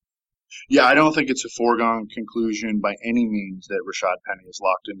Procise? Yeah, I don't think it's a foregone conclusion by any means that Rashad Penny is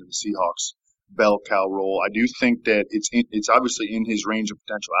locked into the Seahawks bell cow role. I do think that it's obviously in his range of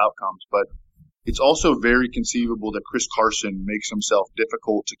potential outcomes, but it's also very conceivable that Chris Carson makes himself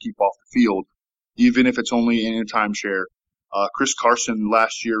difficult to keep off the field, even if it's only in a timeshare. Chris Carson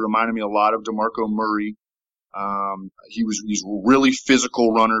last year reminded me a lot of DeMarco Murray. He's a really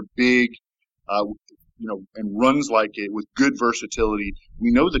physical runner, big, and runs like it with good versatility. We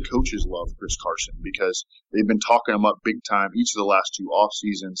know the coaches love Chris Carson because they've been talking him up big time each of the last two off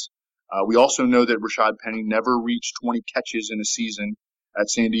seasons. We also know that Rashad Penny never reached 20 catches in a season at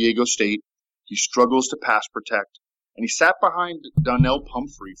San Diego State. He struggles to pass protect, and he sat behind Donnell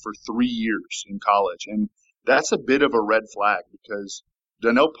Pumphrey for 3 years in college. And that's a bit of a red flag because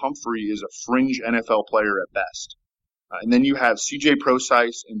Donnell Pumphrey is a fringe NFL player at best. And then you have C.J.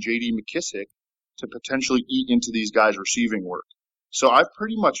 Procise and J.D. McKissick to potentially eat into these guys' receiving work. So I've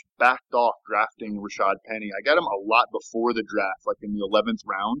pretty much backed off drafting Rashad Penny. I got him a lot before the draft, like in the 11th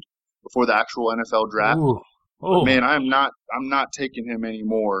round, before the actual NFL draft. But man, I'm not taking him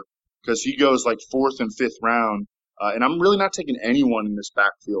anymore because he goes like 4th and 5th round, and I'm really not taking anyone in this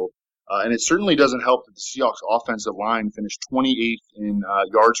backfield. And it certainly doesn't help that the Seahawks offensive line finished 28th in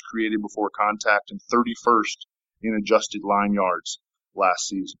yards created before contact and 31st in adjusted line yards last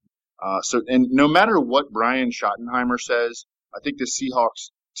season. And no matter what Brian Schottenheimer says, I think the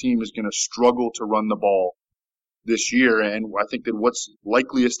Seahawks team is going to struggle to run the ball this year. And I think that what's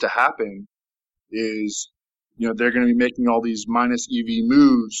likeliest to happen is, they're going to be making all these minus EV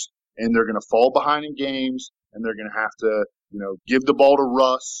moves, and they're going to fall behind in games, and they're going to have to, give the ball to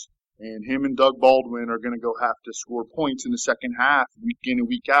Russ, and him and Doug Baldwin are going to go have to score points in the second half, week in and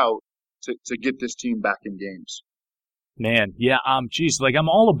week out, to get this team back in games. Man, yeah, I'm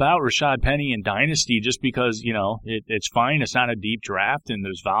all about Rashad Penny and Dynasty just because, it's fine. It's not a deep draft and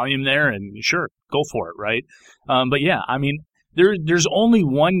there's volume there and sure, go for it, right? But yeah, there's only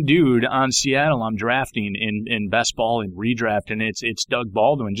one dude on Seattle I'm drafting in best ball and redraft, and it's Doug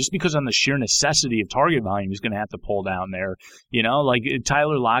Baldwin, just because on the sheer necessity of target volume, he's going to have to pull down there.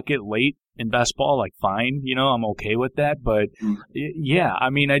 Tyler Lockett late in best ball, fine, I'm okay with that. But yeah,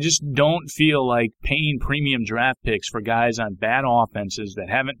 I just don't feel like paying premium draft picks for guys on bad offenses that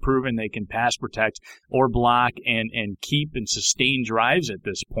haven't proven they can pass protect or block and keep and sustain drives at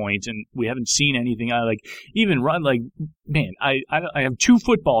this point. And we haven't seen anything out even run man, I have 2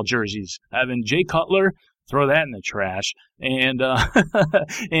 football jerseys. Having Jay Cutler, throw that in the trash, and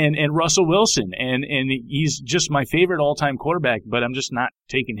and Russell Wilson, and he's just my favorite all-time quarterback, but I'm just not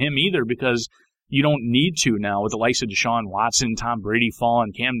taking him either because you don't need to now with the likes of Deshaun Watson, Tom Brady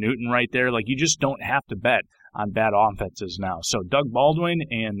falling, Cam Newton right there. You just don't have to bet on bad offenses now. So Doug Baldwin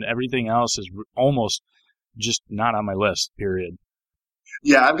and everything else is almost just not on my list, period.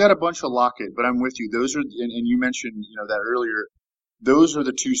 Yeah, I've got a bunch of Lockett, but I'm with you. Those are, and you mentioned that earlier. those are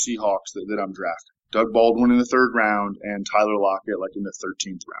the two Seahawks that I'm drafting. Doug Baldwin in the 3rd round and Tyler Lockett like in the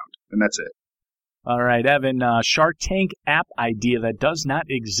 13th round. And that's it. All right, Evan, Shark Tank app idea that does not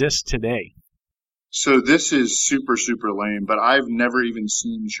exist today. So this is super, super lame, but I've never even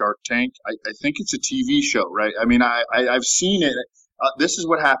seen Shark Tank. I think it's a TV show, right? I mean, I've seen it. This is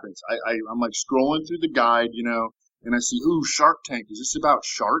what happens. I'm like scrolling through the guide, and I see, ooh, Shark Tank. Is this about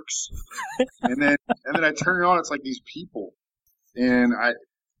sharks? and then I turn it on. It's like these people, and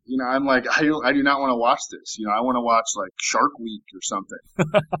I'm like, I do not want to watch this. I want to watch like Shark Week or something.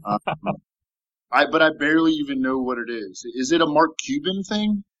 But I barely even know what it is. Is it a Mark Cuban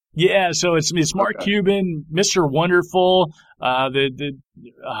thing? Yeah, so it's Mark Cuban, Mr. Wonderful. I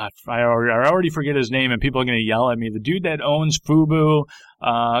already forget his name, and people are going to yell at me. The dude that owns FUBU,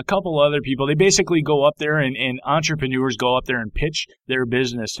 a couple other people. They basically go up there, and entrepreneurs go up there and pitch their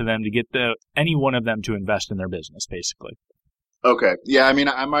business to them to get any one of them to invest in their business, basically. Okay, yeah. I mean,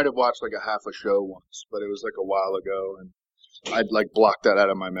 I might have watched like a half a show once, but it was like a while ago, and I'd like blocked that out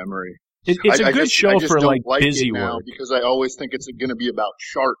of my memory. It's a good show for like busy work. Because I always think it's going to be about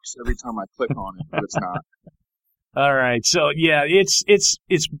sharks every time I click on it, but it's not. All right, so yeah, it's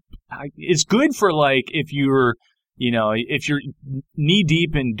good for like if you're knee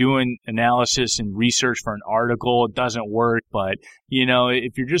deep in doing analysis and research for an article, it doesn't work. But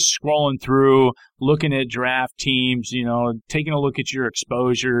if you're just scrolling through, looking at draft teams, taking a look at your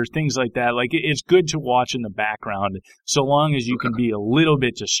exposure, things like that, like it's good to watch in the background, so long as you can be a little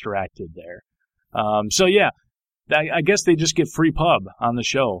bit distracted there. So yeah, I guess they just get free pub on the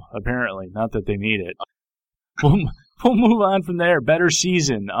show. Apparently, not that they need it. We'll move on from there. Better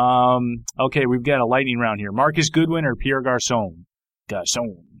season. Okay, we've got a lightning round here. Marcus Goodwin or Pierre Garçon?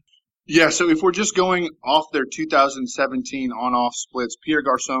 Yeah, so if we're just going off their 2017 on-off splits, Pierre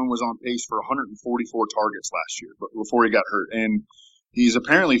Garçon was on pace for 144 targets last year before he got hurt. And he's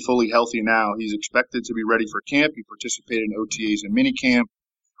apparently fully healthy now. He's expected to be ready for camp. He participated in OTAs and minicamp.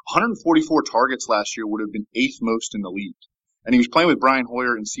 144 targets last year would have been 8th most in the league. And he was playing with Brian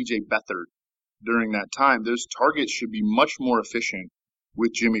Hoyer and C.J. Beathard during that time. Those targets should be much more efficient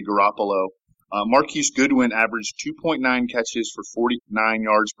with Jimmy Garoppolo. Marquise Goodwin averaged 2.9 catches for 49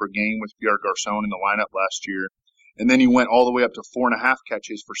 yards per game with Pierre Garçon in the lineup last year. And then he went all the way up to 4.5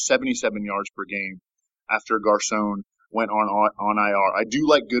 catches for 77 yards per game after Garçon went on IR. I do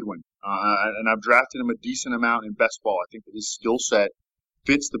like Goodwin, and I've drafted him a decent amount in best ball. I think that his skill set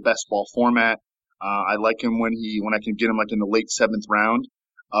fits the best ball format. I like him when I can get him like in the late 7th round.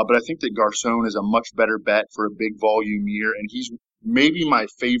 But I think that Garçon is a much better bet for a big volume year, and he's maybe my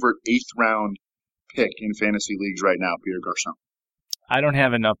favorite 8th round pick in fantasy leagues right now, Pierre Garçon. I don't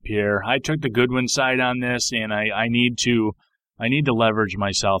have enough Pierre. I took the Goodwin side on this, and I need to leverage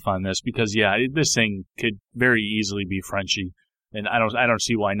myself on this because this thing could very easily be Frenchie, and I don't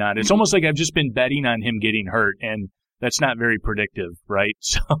see why not. It's almost like I've just been betting on him getting hurt, and that's not very predictive, right?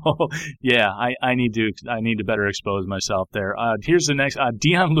 So, yeah, I need to better expose myself there. Here's the next,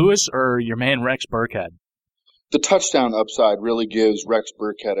 Dion Lewis or your man Rex Burkhead? The touchdown upside really gives Rex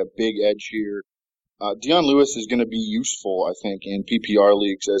Burkhead a big edge here. Dion Lewis is going to be useful, I think, in PPR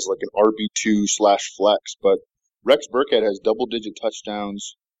leagues as like an RB2/flex, but Rex Burkhead has double-digit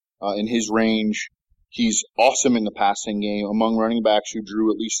touchdowns in his range. He's awesome in the passing game. Among running backs who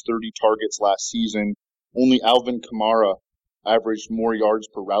drew at least 30 targets last season, only Alvin Kamara averaged more yards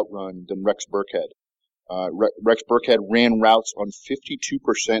per route run than Rex Burkhead. Rex Burkhead ran routes on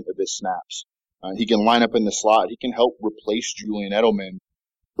 52% of his snaps. He can line up in the slot. He can help replace Julian Edelman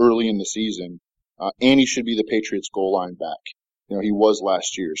early in the season. And he should be the Patriots' goal line back. He was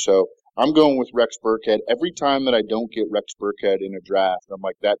last year. So I'm going with Rex Burkhead. Every time that I don't get Rex Burkhead in a draft, I'm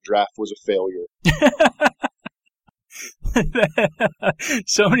like, that draft was a failure.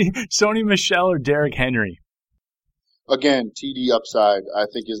 Sony Michel or Derrick Henry? Again, TD upside, I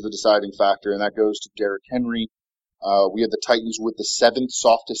think, is the deciding factor, and that goes to Derrick Henry. We have the Titans with the 7th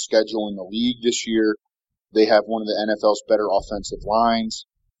softest schedule in the league this year. They have one of the NFL's better offensive lines.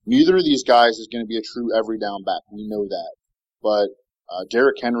 Neither of these guys is going to be a true every down back. We know that. But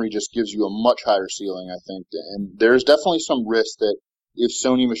Derrick Henry just gives you a much higher ceiling, I think. And there's definitely some risk that if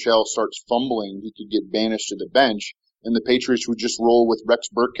Sony Michel starts fumbling, he could get banished to the bench, and the Patriots would just roll with Rex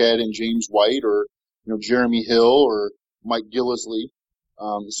Burkhead and James White or Jeremy Hill or Mike Gillislee.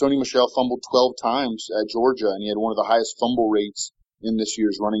 Sony Michel fumbled 12 times at Georgia, and he had one of the highest fumble rates in this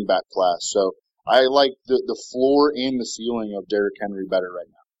year's running back class. So I like the floor and the ceiling of Derrick Henry better right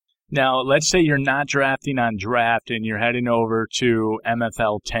now. Now, let's say you're not drafting on draft and you're heading over to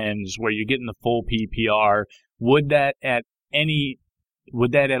MFL 10s where you're getting the full PPR. Would that at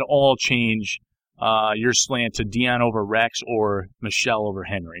all change your slant to Deion over Rex or Michel over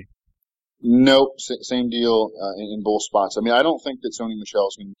Henry? Nope, same deal in both spots. I mean, I don't think that Sony Michel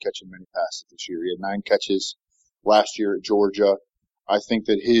is going to be catching many passes this year. He had 9 catches last year at Georgia. I think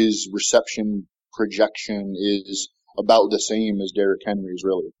that his reception projection is about the same as Derrick Henry's,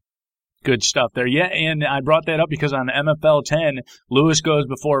 really. Good stuff there. Yeah, and I brought that up because on MFL 10, Lewis goes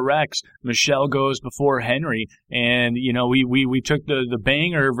before Rex, Michel goes before Henry, and, you know, we took the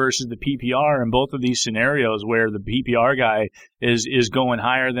banger versus the PPR in both of these scenarios where the PPR guy is going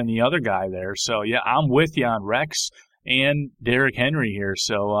higher than the other guy there. So, yeah, I'm with you on Rex and Derrick Henry here.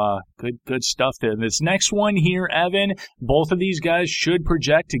 So good stuff there. This next one here, Evan, both of these guys should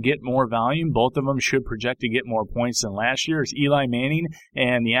project to get more volume. Both of them should project to get more points than last year. It's Eli Manning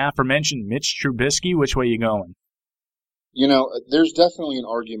and the aforementioned Mitch Trubisky. Which way you going? You know, there's definitely an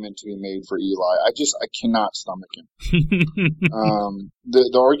argument to be made for Eli. I cannot stomach him.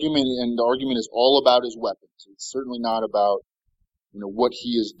 The argument is all about his weapons. It's certainly not about, you know, what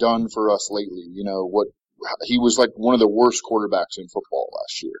he has done for us lately. You know, he was like one of the worst quarterbacks in football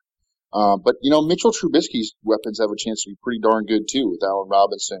last year. But, you know, Mitchell Trubisky's weapons have a chance to be pretty darn good, too, with Allen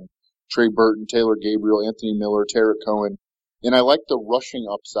Robinson, Trey Burton, Taylor Gabriel, Anthony Miller, Tarek Cohen. And I like the rushing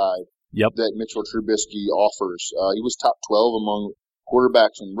upside that Mitchell Trubisky offers. He was top 12 among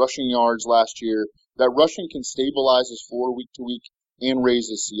quarterbacks in rushing yards last year. That rushing can stabilize his floor week to week and raise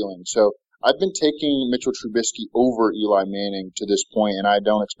his ceiling. So I've been taking Mitchell Trubisky over Eli Manning to this point, and I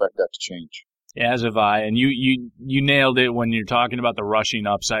don't expect that to change. As have I, and you nailed it when you're talking about the rushing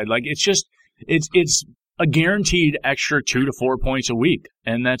upside. Like, it's a guaranteed extra 2 to 4 points a week,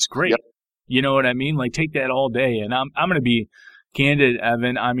 and that's great. Yep. You know what I mean? Like, take that all day. And I'm going to be candid,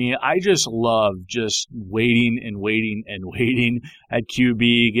 Evan. I mean, I just love just waiting and waiting and waiting at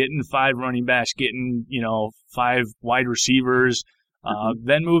QB, getting 5 running backs, getting, you know, 5 wide receivers,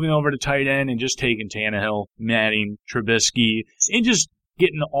 then moving over to tight end and just taking Tannehill, Manning, Trubisky, and just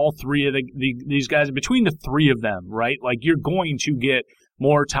getting all 3 of these guys, between the 3 of them, right? Like, you're going to get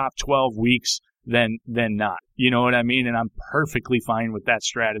more top 12 weeks than not. You know what I mean? And I'm perfectly fine with that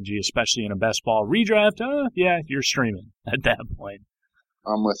strategy, especially in a best ball redraft. Yeah, you're streaming at that point.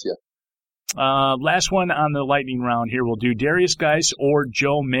 I'm with you. Last one on the lightning round here. We'll do Darius Geis or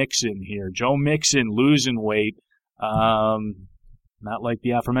Joe Mixon here. Joe Mixon losing weight. Not like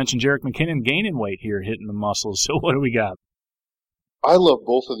the aforementioned Jerick McKinnon gaining weight here, hitting the muscles. So what do we got? I love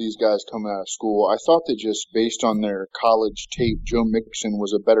both of these guys coming out of school. I thought that just based on their college tape, Joe Mixon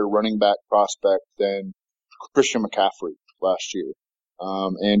was a better running back prospect than Christian McCaffrey last year.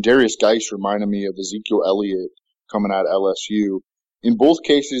 And Darius Geis reminded me of Ezekiel Elliott coming out of LSU. In both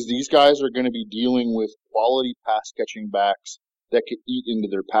cases, these guys are going to be dealing with quality pass-catching backs that could eat into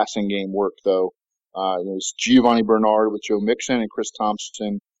their passing game work, though. There's Giovanni Bernard with Joe Mixon and Chris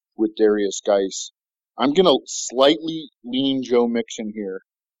Thompson with Darius Geis. I'm going to slightly lean Joe Mixon here,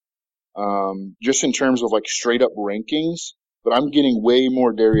 just in terms of like straight up rankings, but I'm getting way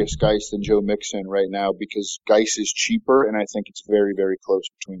more Darius Geis than Joe Mixon right now because Geis is cheaper, and I think it's very, very close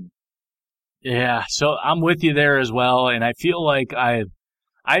between them. Yeah, so I'm with you there as well, and I feel like I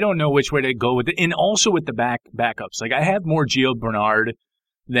don't know which way to go with it, and also with the backups. Like, I have more Gio Bernard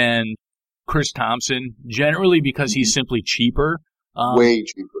than Chris Thompson, generally because he's simply cheaper. Way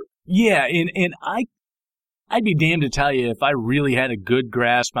cheaper. Yeah, and I'd be damned to tell you if I really had a good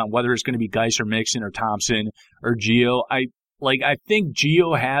grasp on whether it's going to be Geis or Mixon or Thompson or Gio. I think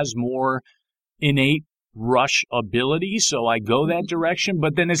Gio has more innate rush ability, so I go that direction.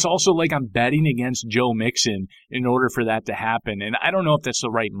 But then it's also like I'm betting against Joe Mixon in order for that to happen. And I don't know if that's the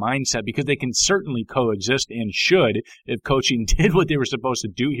right mindset because they can certainly coexist and should if coaching did what they were supposed to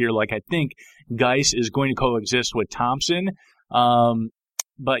do here. Like, I think Geis is going to coexist with Thompson.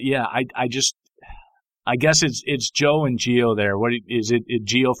 But yeah, I guess it's Joe and Gio there. What is it?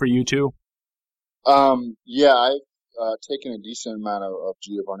 Gio for you too? Yeah, I've taken a decent amount of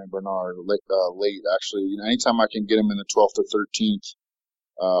Giovanni Bernard late actually. You know, anytime I can get him in the 12th or 13th,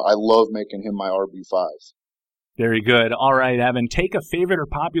 I love making him my RB5. Very good. All right, Evan, take a favorite or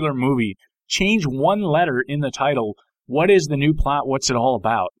popular movie. Change one letter in the title. What is the new plot? What's it all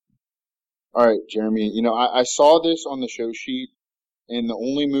about? All right, Jeremy. You know, I saw this on the show sheet, and the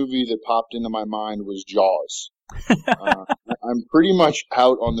only movie that popped into my mind was Jaws. I'm pretty much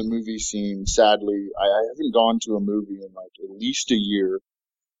out on the movie scene, sadly. I haven't gone to a movie in like at least a year.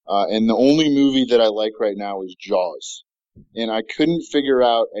 And the only movie that I like right now is Jaws. And I couldn't figure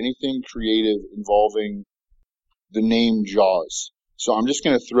out anything creative involving the name Jaws. So I'm just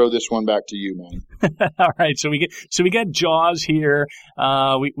going to throw this one back to you, man. All right, so we got Jaws here.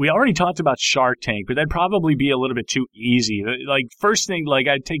 We already talked about Shark Tank, but that'd probably be a little bit too easy. Like first thing, like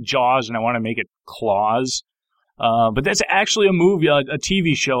I'd take Jaws and I want to make it Claws. But that's actually a movie, a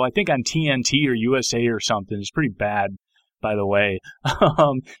TV show, I think on TNT or USA or something. It's pretty bad, by the way.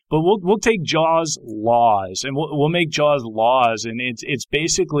 But we'll take Jaws Laws, and we'll make Jaws Laws, and it's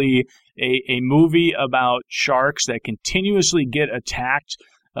basically a movie about sharks that continuously get attacked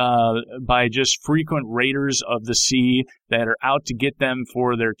by just frequent raiders of the sea that are out to get them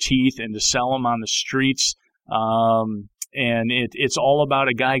for their teeth and to sell them on the streets. And it's all about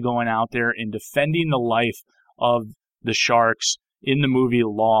a guy going out there and defending the life of the sharks in the movie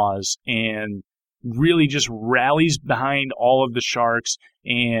Laws, and really just rallies behind all of the sharks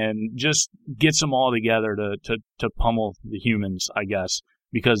and just gets them all together to pummel the humans, I guess,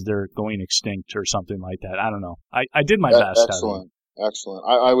 because they're going extinct or something like that. I don't know. I did my best. Excellent. Excellent.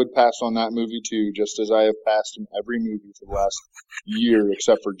 I would pass on that movie too, just as I have passed in every movie for the last year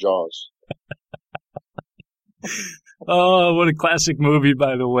except for Jaws. Oh, what a classic movie,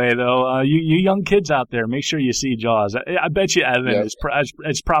 by the way, though. You young kids out there, make sure you see Jaws. I bet you, Evan,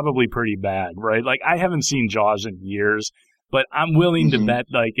 it's probably pretty bad, right? Like, I haven't seen Jaws in years, but I'm willing to bet,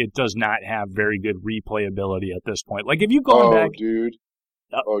 like, it does not have very good replayability at this point. Like, if you go back... Dude.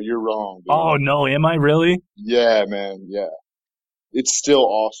 You're wrong, dude. Oh, no, am I really? Yeah, man, yeah. It's still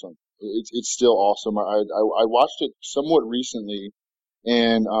awesome. It's still awesome. I watched it somewhat recently.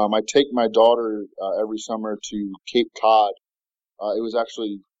 And I take my daughter every summer to Cape Cod. It was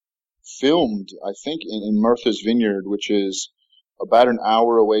actually filmed, I think, in Martha's Vineyard, which is about an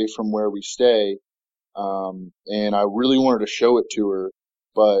hour away from where we stay. And I really wanted to show it to her,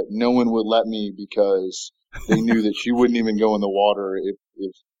 but no one would let me because they knew that she wouldn't even go in the water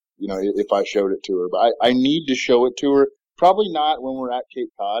if I showed it to her. But I need to show it to her. Probably not when we're at Cape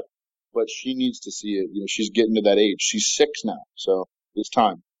Cod, but she needs to see it. You know, she's getting to that age. She's 6 now, so. It's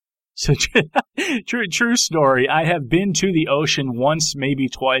time. So true story. I have been to the ocean once, maybe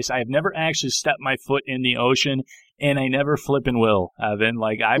twice. I have never actually stepped my foot in the ocean, and I never flippin' will, Evan.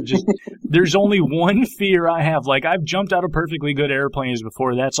 Like, there's only one fear I have. Like, I've jumped out of perfectly good airplanes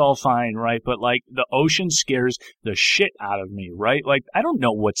before. That's all fine, right? But, like, the ocean scares the shit out of me, right? Like, I don't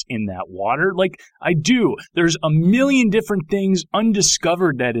know what's in that water. Like, I do. There's a million different things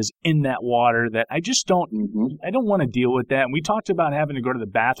undiscovered that is in that water that I just don't, I don't want to deal with that. And we talked about having to go to the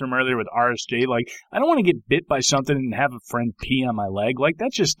bathroom earlier with RSJ. Like, I don't want to get bit by something and have a friend pee on my leg. Like,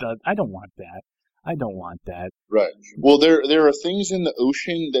 that's just, I don't want that. I don't want that. Right. Well, there are things in the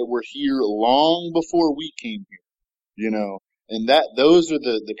ocean that were here long before we came here, you know, and those are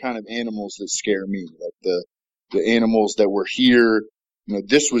the kind of animals that scare me, like the animals that were here, you know,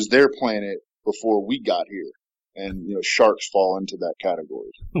 this was their planet before we got here, and, you know, sharks fall into that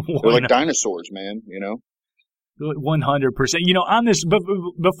category. They're like dinosaurs, man, you know. 100%. You know, on this,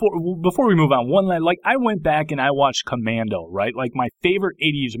 before we move on, one line, like, I went back and I watched Commando, right? Like, my favorite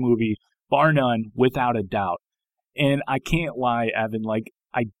 80s movie, bar none, without a doubt. And I can't lie, Evan, like,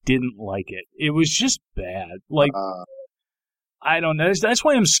 I didn't like it. It was just bad. Like, I don't know. That's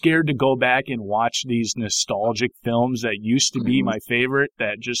why I'm scared to go back and watch these nostalgic films that used to be my favorite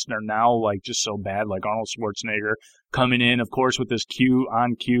that just are now, like, just so bad. Like Arnold Schwarzenegger coming in, of course, with this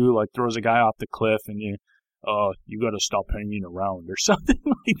on cue, like, throws a guy off the cliff and you got to stop hanging around or something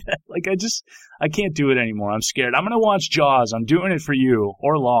like that. Like, I can't do it anymore. I'm scared. I'm going to watch Jaws. I'm doing it for you,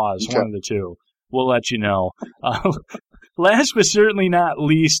 or Laws, one of the two. We'll let you know. Last but certainly not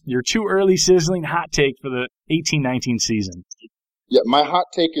least, your too early sizzling hot take for the 18-19 season. Yeah, my hot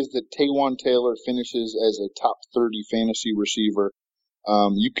take is that Taywan Taylor finishes as a top 30 fantasy receiver.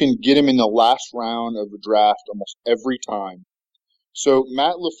 You can get him in the last round of the draft almost every time. So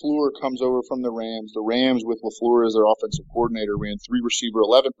Matt LaFleur comes over from the Rams. The Rams, with LaFleur as their offensive coordinator, ran 3 receiver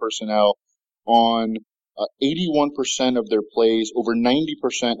 11 personnel on 81% of their plays, over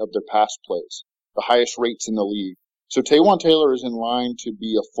 90% of their pass plays, the highest rates in the league. So Taywan Taylor is in line to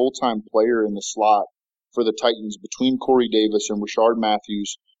be a full-time player in the slot for the Titans between Corey Davis and Rashard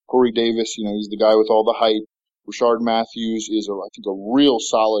Matthews. Corey Davis, you know, he's the guy with all the hype. Rashard Matthews is, I think, a real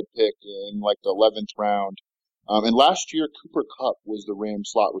solid pick in like the 11th round. And last year, Cooper Kupp was the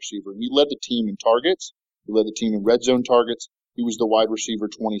Rams slot receiver. He led the team in targets. He led the team in red zone targets. He was the wide receiver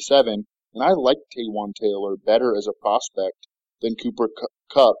 27. And I liked Taywan Taylor better as a prospect than Cooper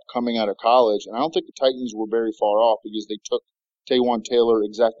Kupp coming out of college. And I don't think the Titans were very far off because they took Taywan Taylor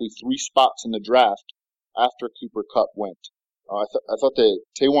exactly 3 spots in the draft after Cooper Kupp went. I thought that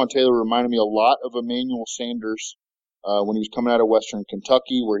Taywan Taylor reminded me a lot of Emmanuel Sanders when he was coming out of Western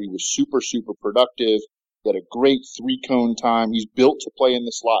Kentucky, where he was super, super productive. He had a great 3-cone time. He's built to play in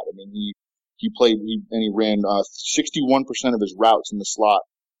the slot. I mean, he ran 61% of his routes in the slot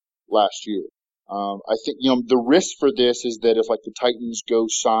last year. I think, the risk for this is that if like the Titans go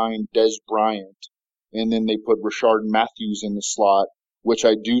sign Dez Bryant and then they put Rashard Matthews in the slot, which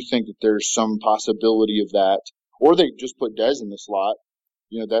I do think that there's some possibility of that, or they just put Dez in the slot.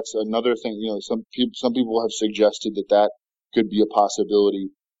 That's another thing. Some people have suggested that could be a possibility.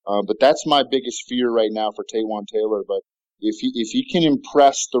 But that's my biggest fear right now for Taywan Taylor. But if he can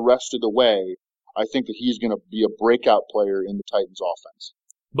impress the rest of the way, I think that he's going to be a breakout player in the Titans offense.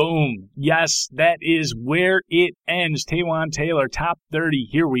 Boom. Yes, that is where it ends. Taywan Taylor, top 30.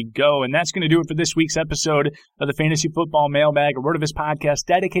 Here we go. And that's going to do it for this week's episode of the Fantasy Football Mailbag, a RotoViz podcast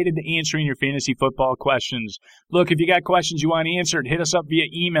dedicated to answering your fantasy football questions. Look, if you got questions you want answered, hit us up via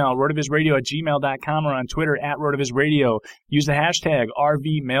email, rotovizradio@gmail.com, or on Twitter @rotovizradio. Use the hashtag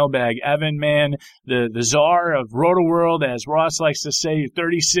RVMailbag. Evan, man, the czar of Roto World, as Ross likes to say,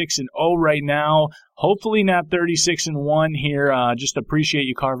 36-0 right now. Hopefully not 36-1 here. Just appreciate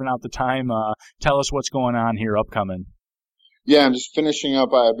you carving out the time. Tell us what's going on here upcoming. Yeah, I'm just finishing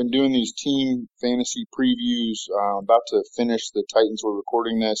up. I've been doing these team fantasy previews. I'm about to finish the Titans. We're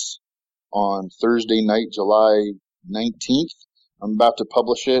recording this on Thursday night, July 19th. I'm about to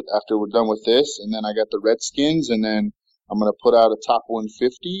publish it after we're done with this. And then I got the Redskins, and then I'm going to put out a top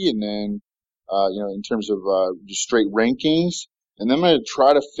 150. And then, in terms of just straight rankings. And then I'm going to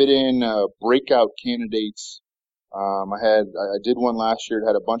try to fit in breakout candidates. I did one last year. It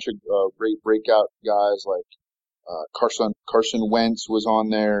had a bunch of great breakout guys like Carson Wentz was on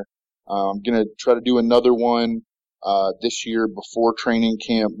there. I'm going to try to do another one this year before training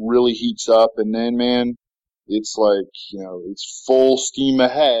camp really heats up. And then, man, it's like, it's full steam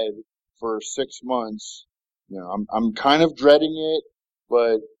ahead for 6 months. I'm kind of dreading it,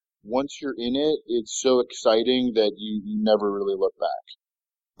 but once you're in it, it's so exciting that you never really look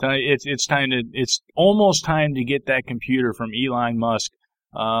back. It's almost time to get that computer from Elon Musk.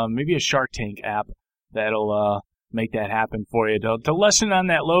 Maybe a Shark Tank app that'll make that happen for you to lessen on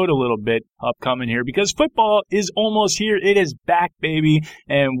that load a little bit upcoming here, because football is almost here. It is back, baby,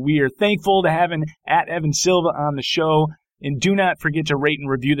 and we are thankful to having @Evan Silva on the show. And do not forget to rate and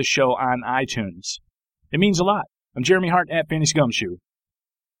review the show on iTunes. It means a lot. I'm Jeremy Hart @Fantasy Gumshoe.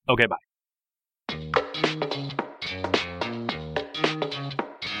 Okay, bye.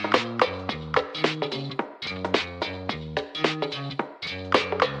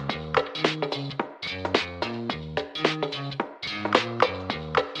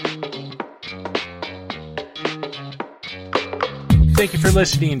 Thank you for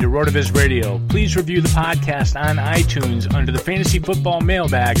listening to RotoViz Radio. Please review the podcast on iTunes under the Fantasy Football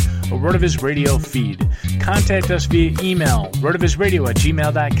Mailbag or RotoViz Radio feed. Contact us via email,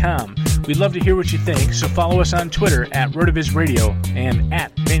 rotovizradio@gmail.com. We'd love to hear what you think, so follow us on Twitter @RotoVizRadio and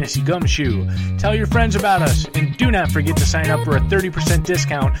 @FantasyGumshoe. Tell your friends about us, and do not forget to sign up for a 30%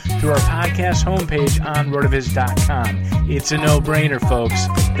 discount through our podcast homepage on rotoviz.com. It's a no-brainer, folks.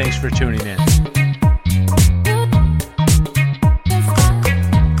 Thanks for tuning in.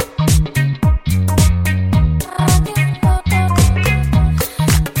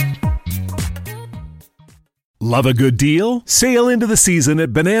 Love a good deal? Sail into the season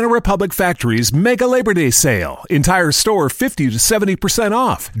at Banana Republic Factory's Mega Labor Day Sale. Entire store 50 to 70%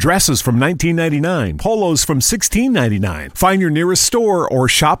 off. Dresses from $19.99. Polos from $16.99. Find your nearest store or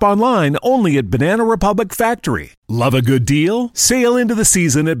shop online only at Banana Republic Factory. Love a good deal? Sail into the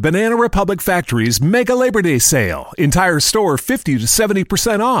season at Banana Republic Factory's Mega Labor Day Sale. Entire store 50 to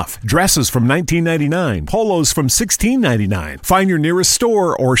 70% off. Dresses from $19.99. Polos from $16.99. Find your nearest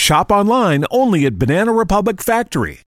store or shop online only at Banana Republic Factory.